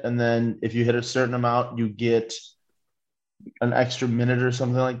limit, and then if you hit a certain amount, you get an extra minute or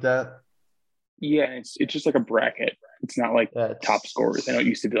something like that? Yeah, it's just like a bracket. It's not like top scorers. I know it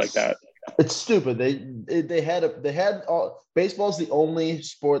used to be like that. It's stupid. They had baseball's the only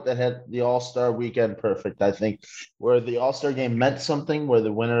sport that had the All-Star weekend perfect, I think, where the All-Star game meant something, where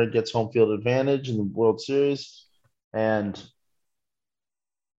the winner gets home field advantage in the World Series, and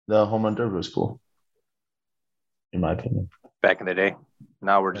the home run derby was cool, in my opinion. Back in the day.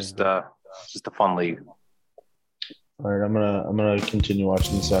 Now we're just a fun league. All right, I'm gonna continue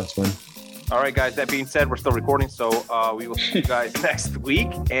watching the Sox win. All right, guys. That being said, we're still recording, so we will see you guys next week,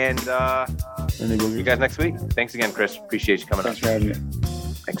 and see you guys next week. Thanks again, Chris. Appreciate you coming on. Thanks for having me.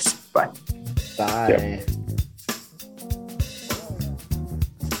 Thanks. Bye. Bye. Yep.